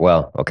before.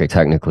 Well, okay,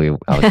 technically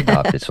I was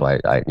adopted, so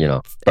but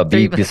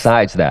Three months.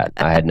 besides that,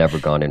 I had never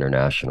gone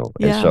international.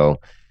 And Yeah.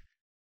 so,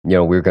 we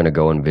were going to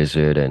go and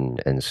visit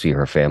and see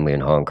her family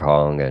in Hong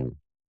Kong. And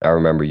I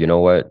remember, you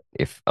know what?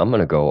 If I'm going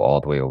to go all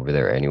the way over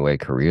there anyway,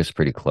 Korea's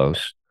pretty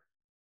close.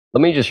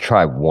 Let me just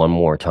try one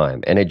more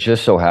time. And it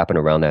just so happened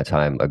around that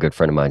time, a good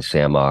friend of mine,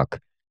 Samok,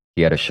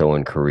 he had a show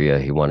in Korea.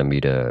 He wanted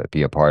me to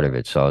be a part of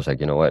it. So I was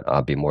like, you know what?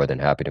 I'll be more than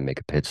happy to make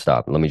a pit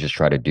stop. Let me just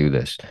try to do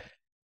this.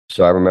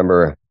 So I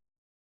remember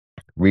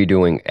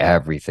redoing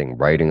everything,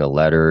 writing a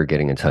letter,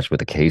 getting in touch with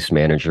the case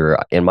manager.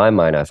 In my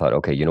mind, I thought,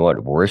 okay, you know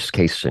what? Worst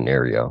case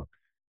scenario,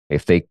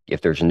 if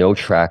there's no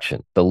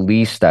traction, the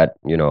least that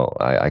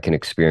I can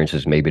experience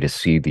is maybe to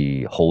see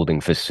the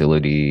holding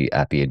facility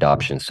at the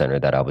adoption center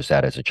that I was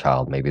at as a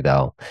child. Maybe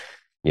that'll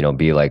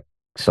be like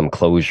some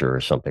closure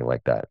or something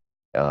like that.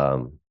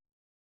 Um,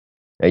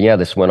 and yeah,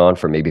 this went on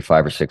for maybe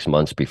 5 or 6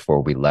 months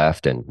before we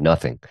left, and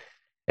nothing.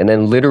 And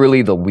then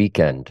literally the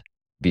weekend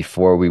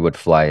before we would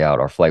fly out,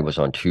 our flight was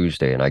on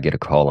Tuesday, and I get a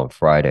call on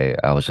Friday.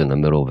 I was in the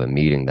middle of a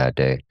meeting that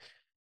day,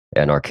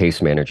 and our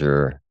case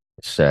manager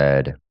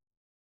said,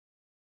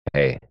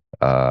 "Hey,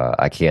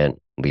 I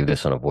can't leave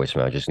this on a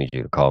voicemail. I just need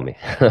you to call me."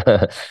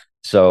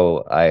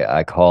 So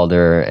I called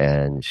her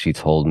and she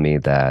told me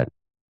that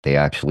they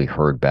actually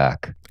heard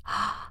back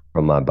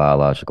from my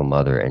biological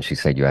mother and she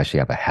said, "You actually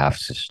have a half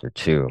sister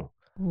too."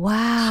 So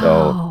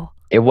Wow.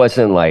 it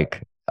wasn't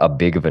like a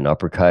big of an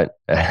uppercut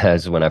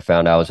as when I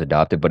found out I was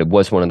adopted, but it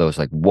was one of those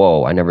like,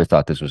 whoa, I never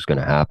thought this was going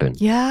to happen.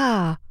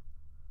 Yeah.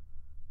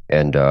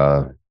 And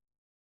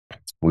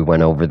we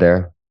went over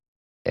there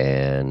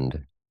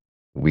and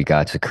we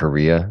got to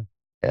Korea.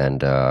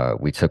 and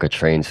we took a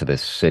train to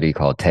this city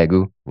called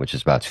Daegu, which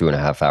is about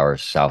 2.5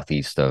 hours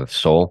southeast of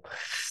Seoul.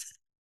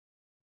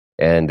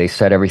 And they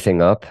set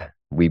everything up.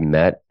 We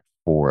met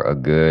for a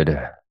good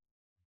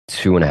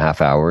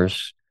 2.5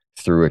 hours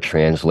through a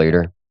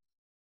translator.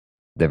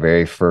 The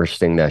very first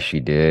thing that she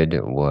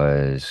did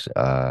was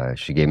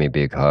she gave me a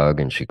big hug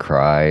and she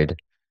cried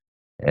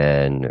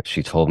and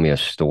she told me a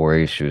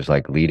story. She was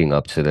like leading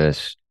up to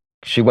this.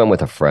 She went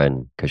with a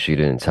friend because she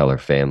didn't tell her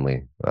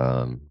family.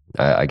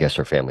 I guess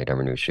her family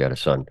never knew she had a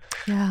son.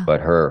 Yeah.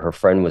 But her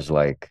friend was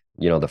like,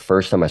 the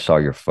first time I saw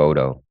your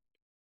photo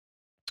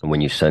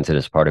when you sent it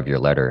as part of your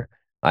letter,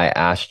 I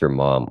asked your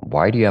mom,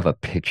 why do you have a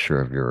picture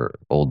of your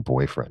old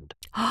boyfriend?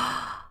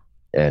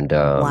 And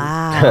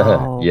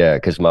Wow. yeah,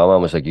 because my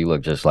mom was like, you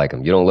look just like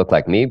him. You don't look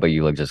like me, but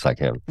you look just like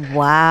him. And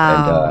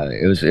Wow.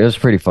 it was a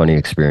pretty funny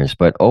experience.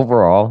 But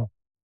overall,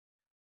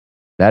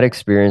 that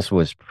experience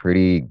was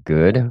pretty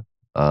good.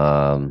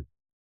 Um,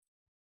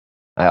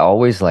 I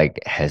always like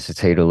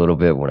hesitate a little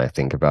bit when I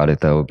think about it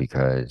though,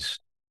 because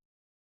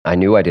I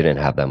knew I didn't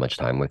have that much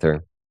time with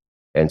her.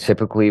 And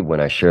typically when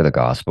I share the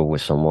gospel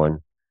with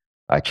someone,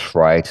 I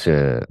try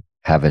to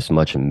have as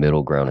much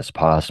middle ground as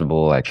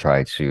possible. I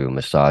try to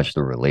massage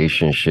the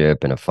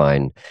relationship and to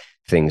find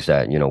things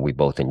that, we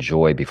both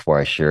enjoy before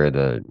I share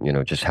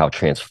just how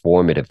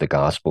transformative the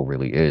gospel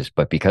really is.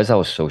 But because I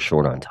was so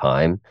short on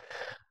time,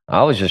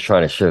 I was just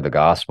trying to share the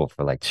gospel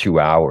for like 2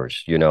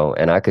 hours,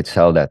 and I could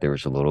tell that there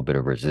was a little bit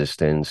of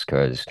resistance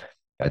because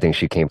I think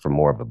she came from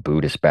more of a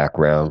Buddhist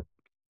background.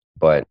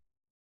 But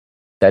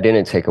that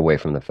didn't take away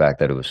from the fact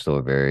that it was still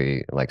a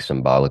very like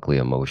symbolically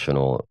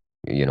emotional,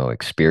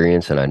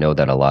 experience. And I know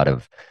that a lot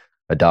of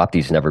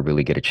adoptees never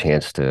really get a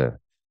chance to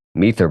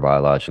meet their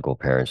biological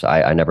parents.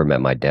 I never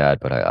met my dad,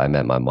 but I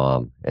met my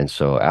mom. And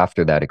so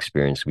after that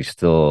experience, we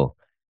still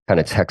kind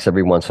of text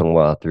every once in a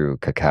while through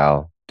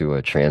Kakao, through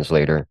a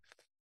translator.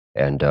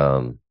 And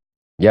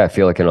yeah, I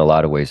feel like in a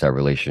lot of ways that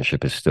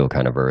relationship is still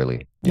kind of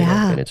early,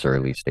 Yeah. in its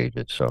early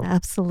stages. So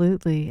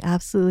Absolutely.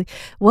 Absolutely.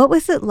 What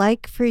was it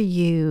like for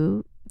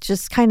you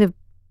just kind of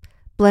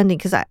blending?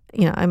 Because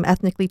I'm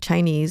ethnically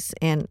Chinese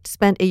and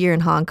spent a year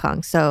in Hong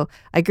Kong. So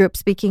I grew up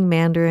speaking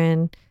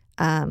Mandarin.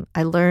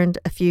 I learned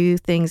a few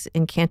things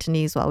in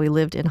Cantonese while we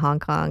lived in Hong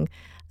Kong.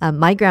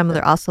 My yeah.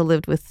 grandmother also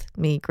lived with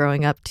me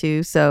growing up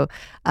too. So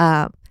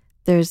uh,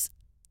 there's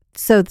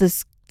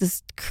this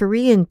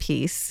Korean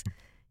piece.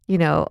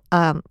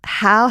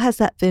 How has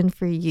that been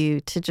for you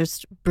to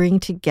just bring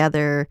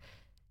together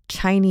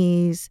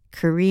Chinese,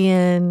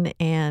 Korean,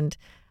 and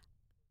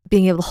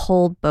being able to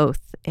hold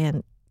both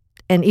and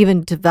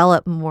even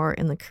develop more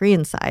in the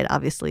Korean side,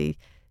 obviously,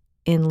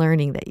 in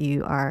learning that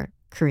you are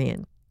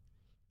Korean?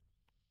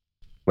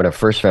 When I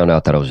first found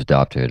out that I was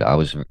adopted, I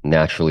was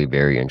naturally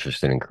very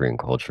interested in Korean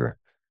culture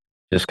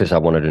just because I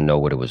wanted to know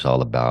what it was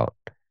all about.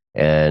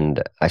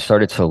 And I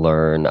started to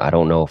learn. I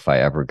don't know if I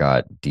ever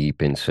got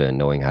deep into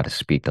knowing how to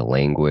speak the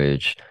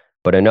language,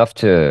 but enough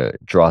to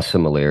draw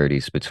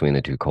similarities between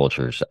the two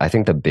cultures. I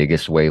think the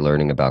biggest way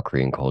learning about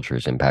Korean culture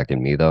has impacted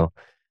me, though,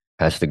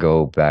 has to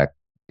go back,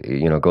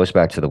 goes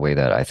back to the way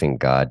that I think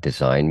God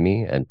designed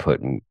me and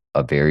put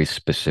a very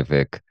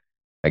specific,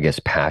 I guess,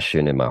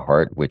 passion in my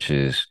heart, which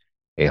is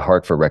a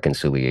heart for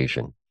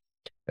reconciliation,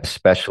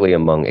 especially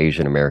among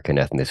Asian American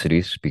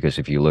ethnicities. Because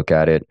if you look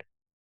at it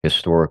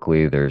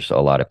historically, there's a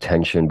lot of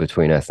tension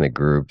between ethnic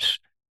groups.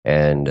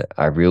 And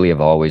I really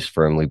have always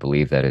firmly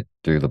believed that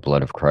through the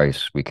blood of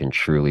Christ, we can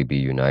truly be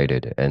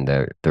united and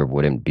that there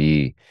wouldn't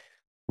be,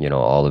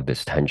 all of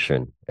this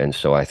tension. And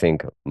so I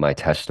think my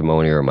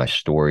testimony or my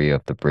story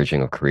of the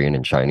bridging of Korean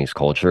and Chinese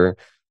culture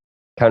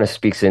kind of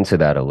speaks into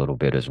that a little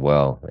bit as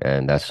well.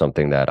 And that's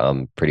something that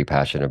I'm pretty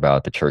passionate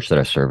about. The church that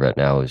I serve at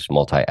now is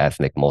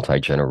multi-ethnic,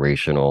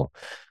 multi-generational,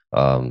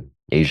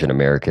 Asian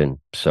American.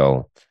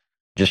 So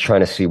just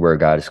trying to see where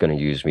God is going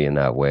to use me in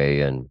that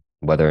way and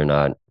whether or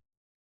not,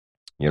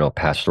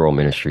 pastoral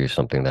ministry is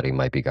something that he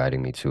might be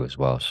guiding me to as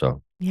well.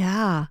 So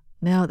Yeah.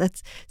 No,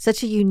 that's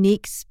such a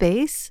unique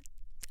space,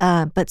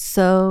 but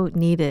so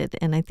needed.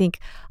 And I think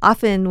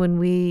often when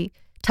we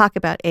talk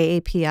about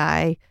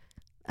AAPI,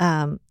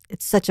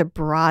 it's such a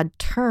broad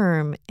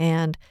term.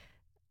 And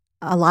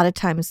a lot of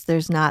times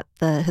there's not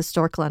the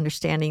historical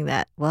understanding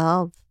that,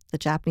 well, the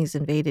Japanese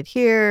invaded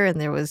here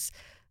and there was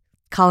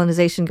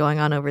colonization going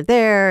on over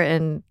there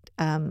and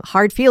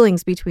hard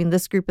feelings between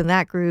this group and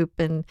that group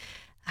and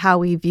how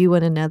we view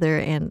one another.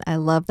 And I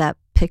love that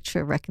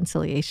picture of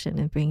reconciliation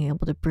and being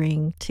able to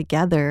bring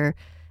together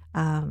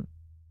um,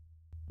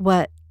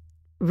 what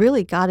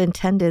really God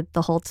intended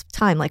the whole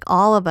time, like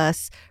all of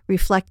us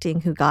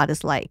reflecting who God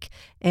is like,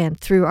 and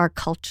through our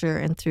culture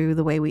and through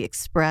the way we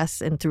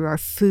express and through our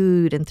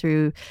food and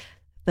through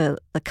the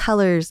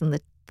colors and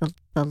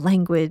the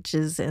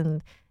languages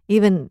and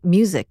even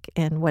music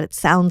and what it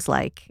sounds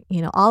like,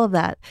 all of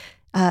that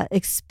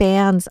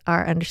expands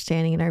our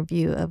understanding and our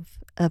view of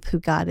who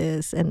God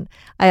is. And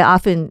I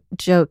often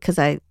joke because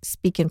I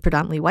speak in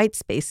predominantly white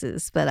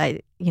spaces, but I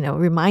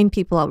remind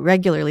people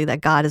regularly that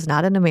God is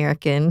not an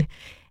American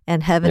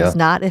and heaven is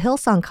Yeah. not a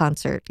Hillsong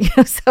concert.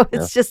 So Yeah.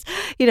 it's just,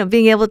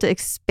 being able to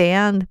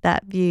expand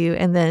that view.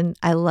 And then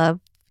I love,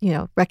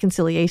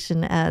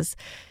 reconciliation as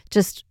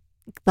just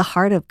the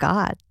heart of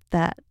God,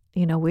 that,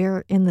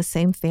 we're in the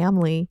same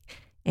family,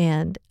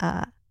 and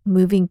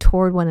moving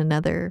toward one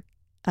another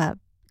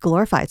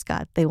glorifies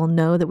God. They will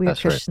know that we are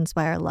That's right. Christians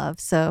by our love.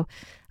 So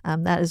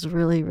that is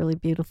really, really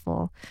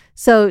beautiful.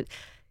 So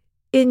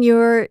in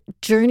your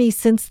journey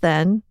since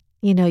then,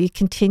 you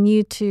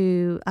continue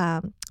to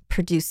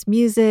produce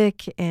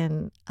music,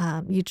 and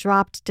you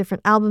dropped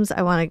different albums.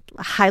 I want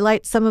to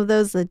highlight some of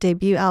those. The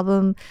debut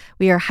album,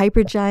 We Are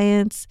Hyper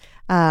Giants.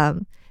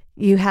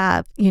 You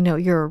have,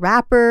 you're a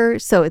rapper.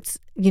 So it's,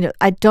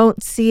 I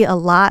don't see a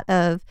lot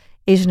of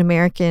Asian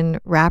American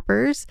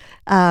rappers.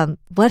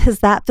 What has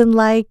that been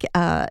like?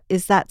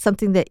 Is that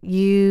something that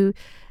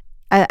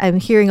I'm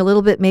hearing a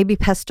little bit, maybe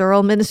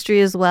pastoral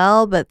ministry as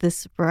well, but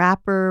this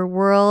rapper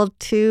world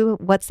too?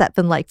 What's that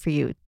been like for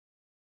you?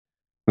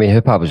 I mean,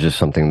 hip hop was just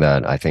something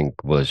that I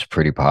think was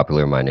pretty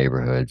popular in my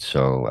neighborhood.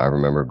 So I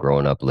remember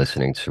growing up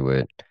listening to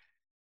it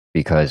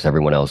because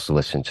everyone else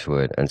listened to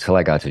it until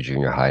I got to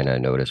junior high and I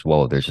noticed,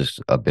 whoa, there's just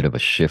a bit of a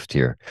shift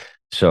here.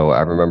 So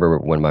I remember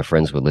when my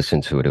friends would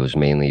listen to it, it was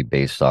mainly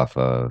based off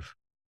of,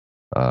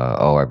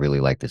 oh, I really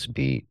like this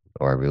beat,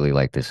 or I really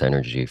like this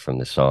energy from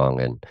the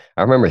song. And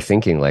I remember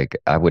thinking, like,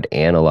 I would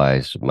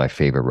analyze my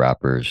favorite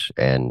rappers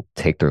and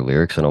take their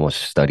lyrics and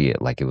almost study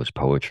it like it was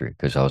poetry.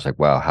 Because I was like,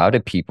 wow, how do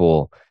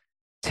people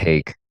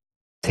take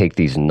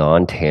these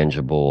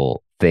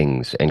non-tangible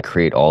things and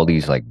create all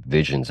these like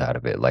visions out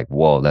of it? Like,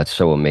 whoa, that's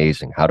so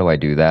amazing. How do I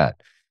do that?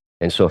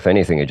 And so if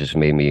anything, it just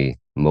made me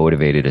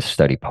motivated to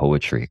study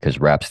poetry, because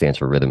rap stands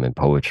for rhythm and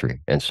poetry.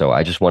 And so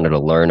I just wanted to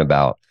learn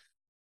about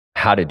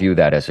how to do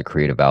that as a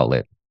creative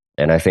outlet.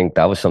 And I think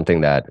that was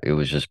something that it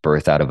was just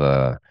birthed out of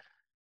a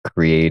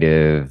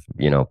creative,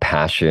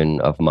 passion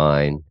of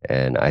mine.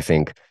 And I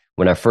think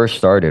when I first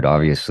started,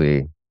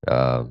 obviously,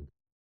 um,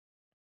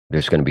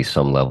 there's going to be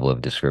some level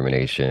of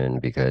discrimination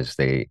because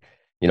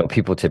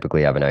people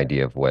typically have an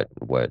idea of what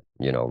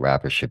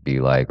rappers should be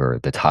like, or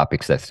the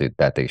topics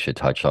that they should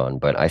touch on.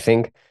 But I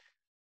think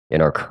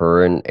in our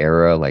current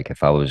era, like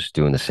if I was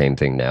doing the same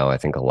thing now, I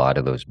think a lot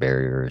of those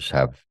barriers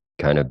have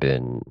kind of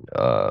been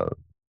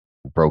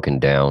broken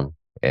down,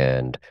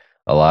 and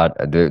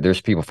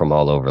there's people from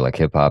all over. Like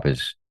hip hop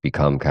has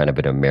become kind of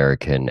an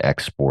American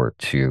export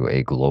to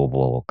a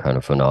global kind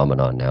of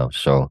phenomenon now.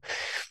 So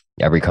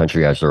every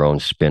country has their own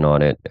spin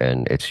on it,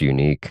 and it's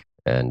unique.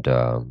 And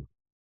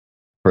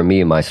for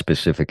me, my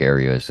specific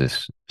area is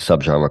this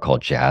subgenre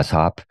called jazz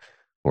hop,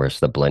 where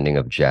it's the blending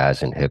of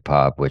jazz and hip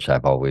hop, which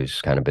I've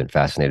always kind of been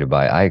fascinated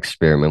by. I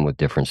experiment with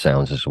different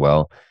sounds as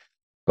well,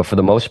 but for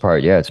the most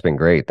part, yeah, it's been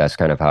great. That's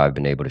kind of how I've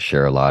been able to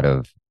share a lot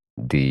of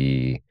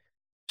the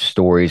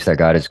stories that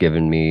God has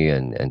given me,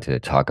 and to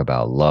talk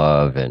about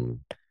love and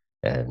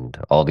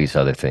all these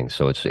other things.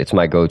 So it's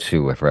my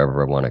go-to if I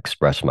ever want to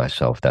express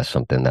myself. That's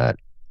something that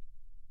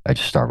I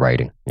just start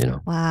writing.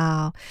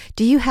 Wow.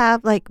 Do you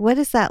have like, what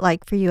is that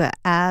like for you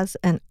as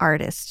an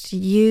artist?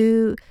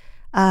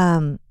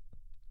 Um,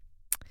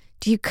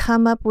 do you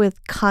come up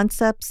with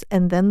concepts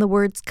and then the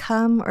words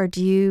come, or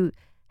do you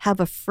have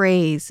a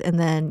phrase and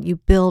then you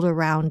build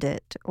around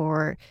it?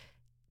 Or,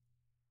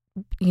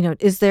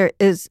 is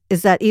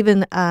that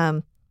even,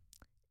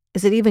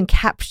 is it even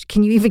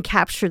can you even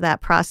capture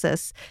that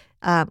process?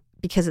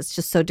 Because it's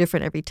just so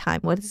different every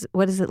time. What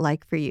is it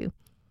like for you?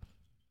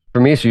 For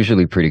me, it's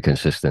usually pretty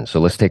consistent. So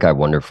let's take I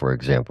Wonder, for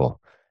example.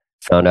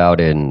 Found out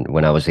in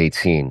when I was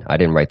 18. I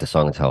didn't write the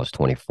song until I was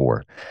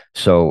 24.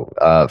 So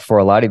for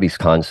a lot of these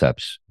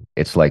concepts,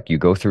 it's like you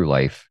go through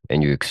life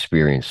and you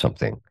experience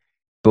something.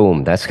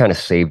 Boom, that's kind of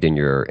saved in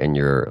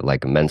your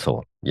like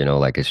mental,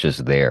 like it's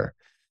just there.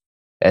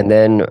 And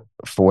then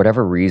for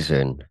whatever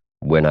reason,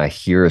 when I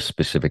hear a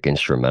specific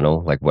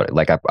instrumental,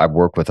 I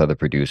work with other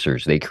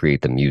producers, they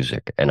create the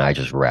music and I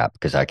just rap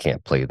because I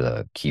can't play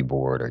the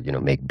keyboard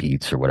or, make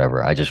beats or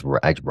whatever.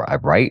 I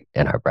write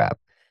and I rap.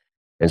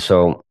 And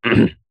so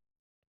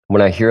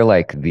when I hear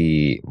like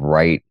the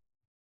right,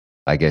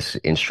 I guess,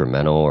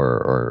 instrumental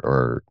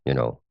or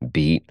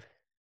beat,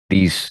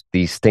 these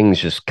things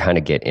just kind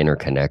of get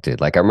interconnected.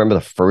 Like I remember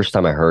the first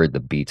time I heard the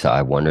beat to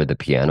I Wonder, the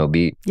piano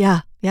beat.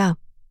 Yeah, yeah.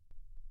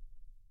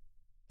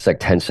 It's like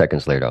 10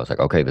 seconds later, I was like,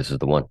 okay, this is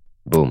the one.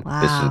 Boom.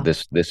 This is Wow.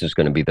 this is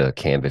going to be the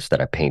canvas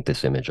that I paint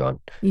this image on.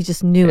 You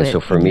just knew And it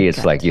so for in your me,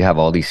 it's like gut. you have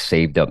all these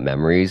saved up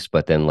memories,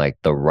 but then like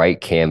the right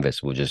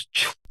canvas will just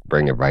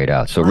bring it right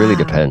out. So it really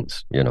Wow.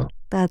 depends.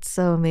 That's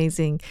so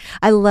amazing.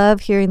 I love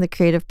hearing the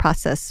creative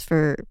process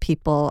for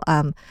people.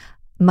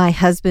 My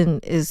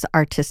husband is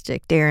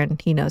artistic.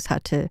 Darren, he knows how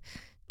to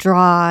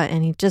draw,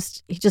 and he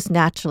just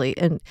naturally.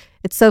 And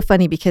it's so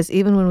funny because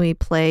even when we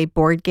play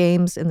board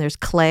games and there's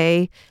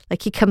clay,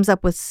 like he comes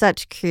up with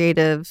such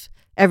creative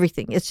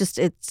everything. It's just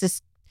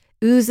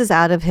oozes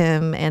out of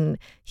him, and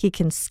he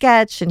can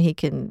sketch and he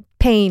can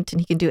paint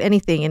and he can do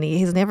anything, and he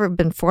has never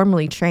been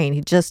formally trained.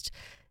 He just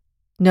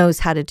knows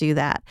how to do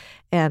that.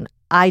 And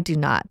I do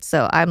not.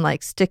 So I'm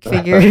like stick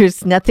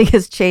figures. Nothing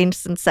has changed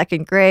since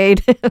second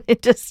grade.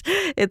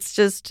 It's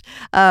just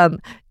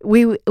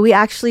we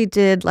actually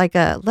did like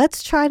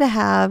let's try to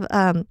have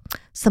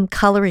some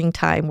coloring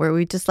time where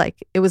we just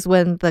like, it was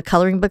when the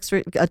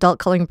adult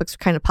coloring books were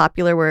kind of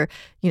popular, where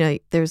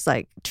there's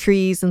like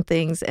trees and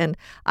things, and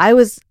I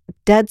was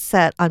dead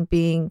set on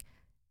being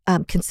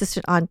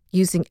consistent on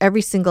using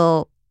every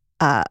single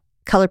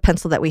color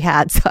pencil that we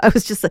had. So I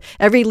was just,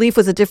 every leaf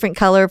was a different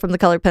color from the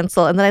color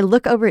pencil. And then I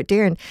look over at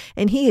Darren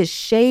and he is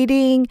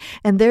shading,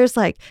 and there's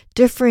like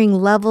differing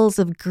levels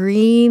of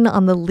green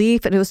on the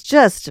leaf. And it was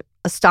just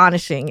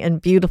astonishing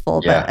and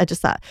beautiful. Yeah. But I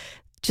just thought,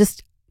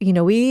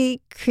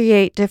 we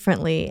create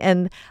differently.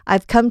 And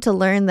I've come to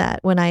learn that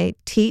when I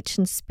teach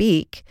and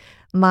speak,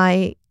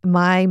 my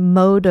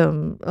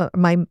modem,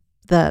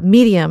 the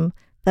medium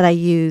that I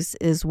use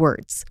is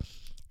words.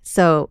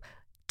 So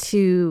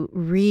to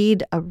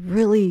read a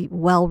really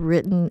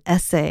well-written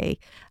essay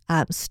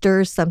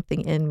stirs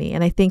something in me.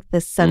 And I think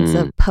this sense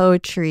of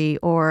poetry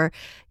or,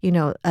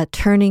 a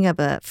turning of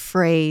a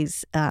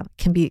phrase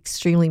can be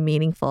extremely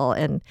meaningful.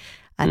 And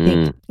I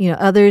think,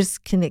 others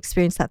can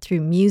experience that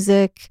through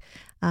music.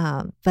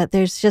 But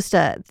there's just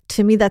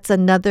to me, that's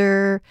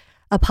another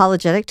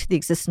apologetic to the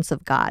existence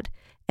of God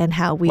and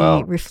how we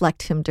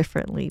reflect him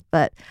differently.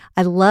 But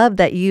I love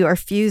that you are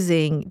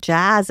fusing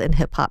jazz and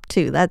hip hop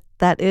too.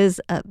 That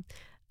is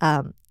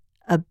a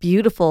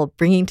beautiful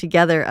bringing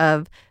together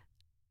of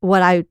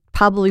what I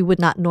probably would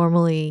not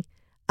normally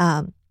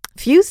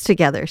fuse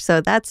together.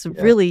 So that's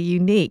really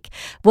unique.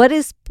 What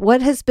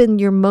has been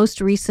your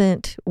most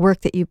recent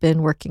work that you've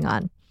been working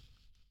on?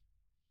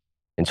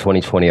 In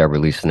 2020, I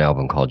released an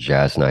album called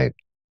Jazz Night,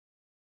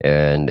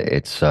 and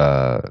it's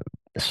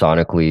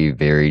sonically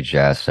very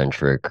jazz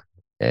centric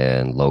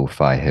and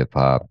lo-fi hip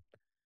hop.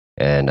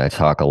 And I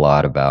talk a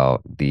lot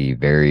about the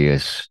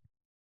various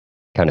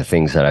kind of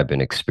things that I've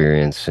been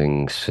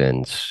experiencing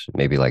since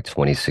maybe like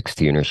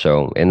 2016 or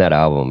so. In that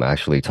album, I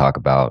actually talk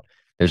about,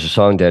 there's a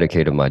song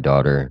dedicated to my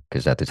daughter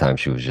because at the time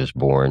she was just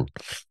born.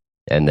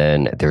 And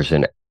then there's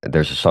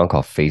a song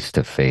called Face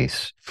to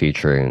Face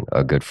featuring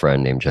a good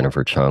friend named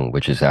Jennifer Chung,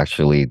 which is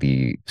actually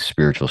the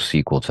spiritual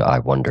sequel to I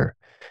Wonder,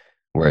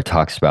 where it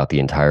talks about the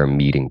entire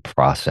meeting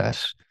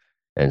process.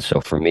 And so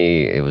for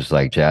me, it was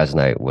like Jazz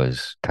Night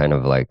was kind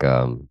of like,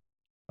 and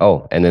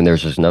then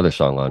there's this another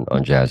song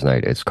on Jazz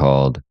Night. It's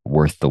called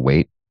Worth the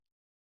Wait.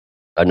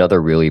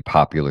 Another really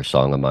popular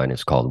song of mine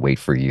is called Wait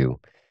for You,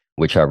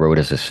 which I wrote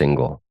as a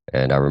single.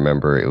 And I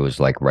remember it was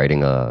like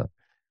writing a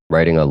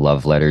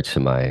love letter to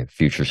my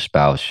future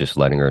spouse, just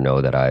letting her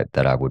know that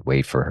I would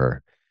wait for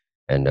her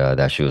and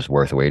that she was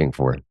worth waiting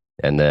for.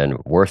 And then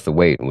Worth the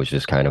Wait was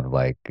just kind of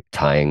like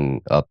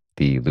tying up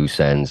the loose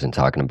ends and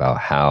talking about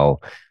how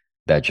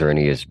that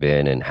journey has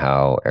been and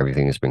how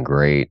everything has been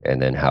great. And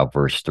then how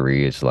verse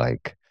 3 is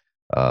like,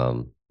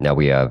 now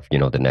we have,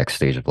 the next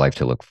stage of life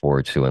to look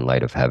forward to in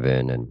light of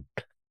heaven. And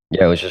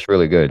yeah, it was just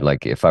really good.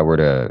 Like if I were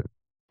to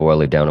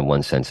boil it down in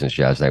one sentence,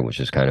 Jazz Night was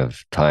just kind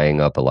of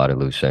tying up a lot of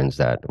loose ends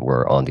that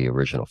were on the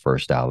original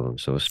first album.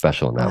 So it was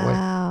special in that way.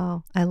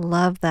 Wow. I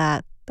love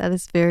that. That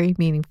is very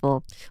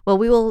meaningful. Well,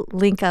 we will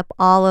link up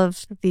all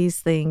of these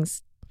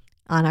things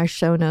on our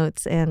show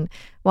notes and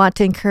want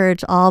to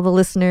encourage all the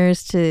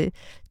listeners to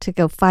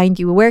go find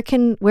you. Where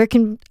can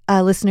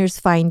listeners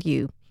find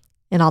you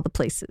in all the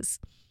places?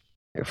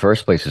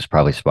 First place is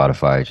probably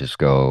Spotify. Just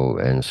go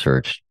and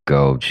search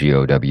Gowe,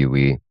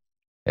 Gowe.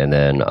 And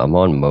then I'm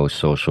on most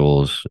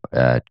socials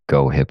at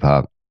Gowe Hip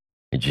Hop,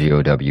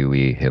 Gowe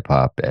Hip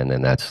Hop. And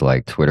then that's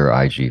like Twitter,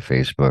 IG,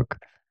 Facebook.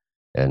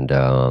 And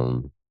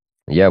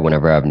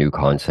whenever I have new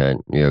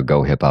content,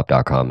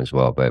 gowehiphop.com as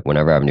well. But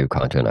whenever I have new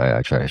content,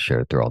 I try to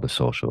share it through all the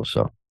socials.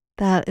 So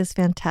that is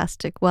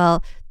fantastic.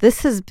 Well,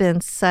 this has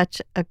been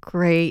such a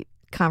great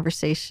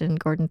conversation,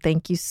 Gordon.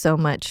 Thank you so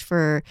much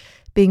for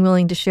being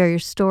willing to share your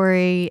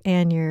story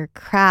and your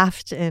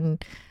craft.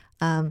 And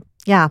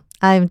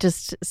I'm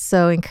just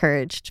so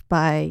encouraged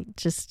by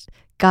just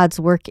God's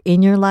work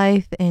in your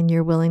life and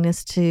your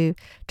willingness to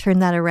turn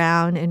that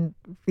around and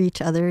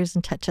reach others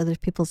and touch other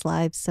people's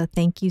lives. So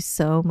thank you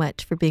so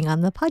much for being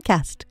on the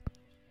podcast.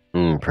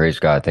 Praise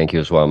God. Thank you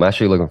as well. I'm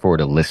actually looking forward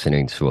to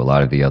listening to a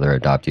lot of the other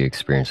adoptee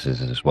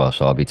experiences as well.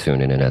 So I'll be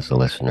tuning in as a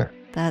listener.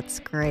 That's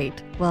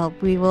great. Well,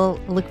 I will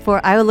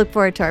look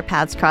forward to our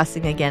paths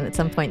crossing again at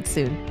some point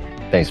soon.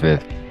 Thanks,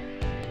 Viv.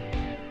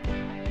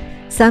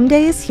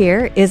 Someday is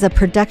Here is a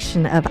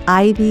production of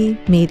Ivy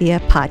Media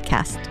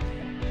Podcast.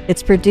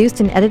 It's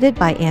produced and edited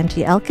by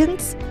Angie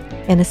Elkins,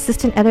 and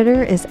assistant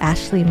editor is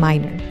Ashley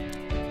Miner.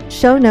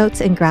 Show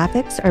notes and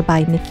graphics are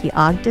by Nikki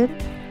Ogden,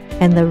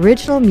 and the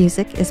original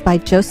music is by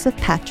Joseph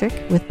Patrick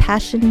with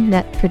Passion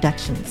Net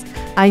Productions.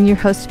 I'm your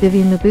host,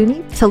 Vivian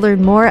Mabuni. To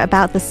learn more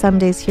about the Some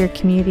Days Here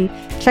community,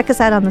 check us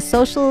out on the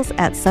socials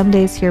at Some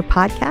Days Here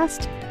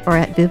Podcast or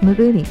at Viv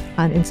Mabuni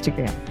on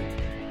Instagram.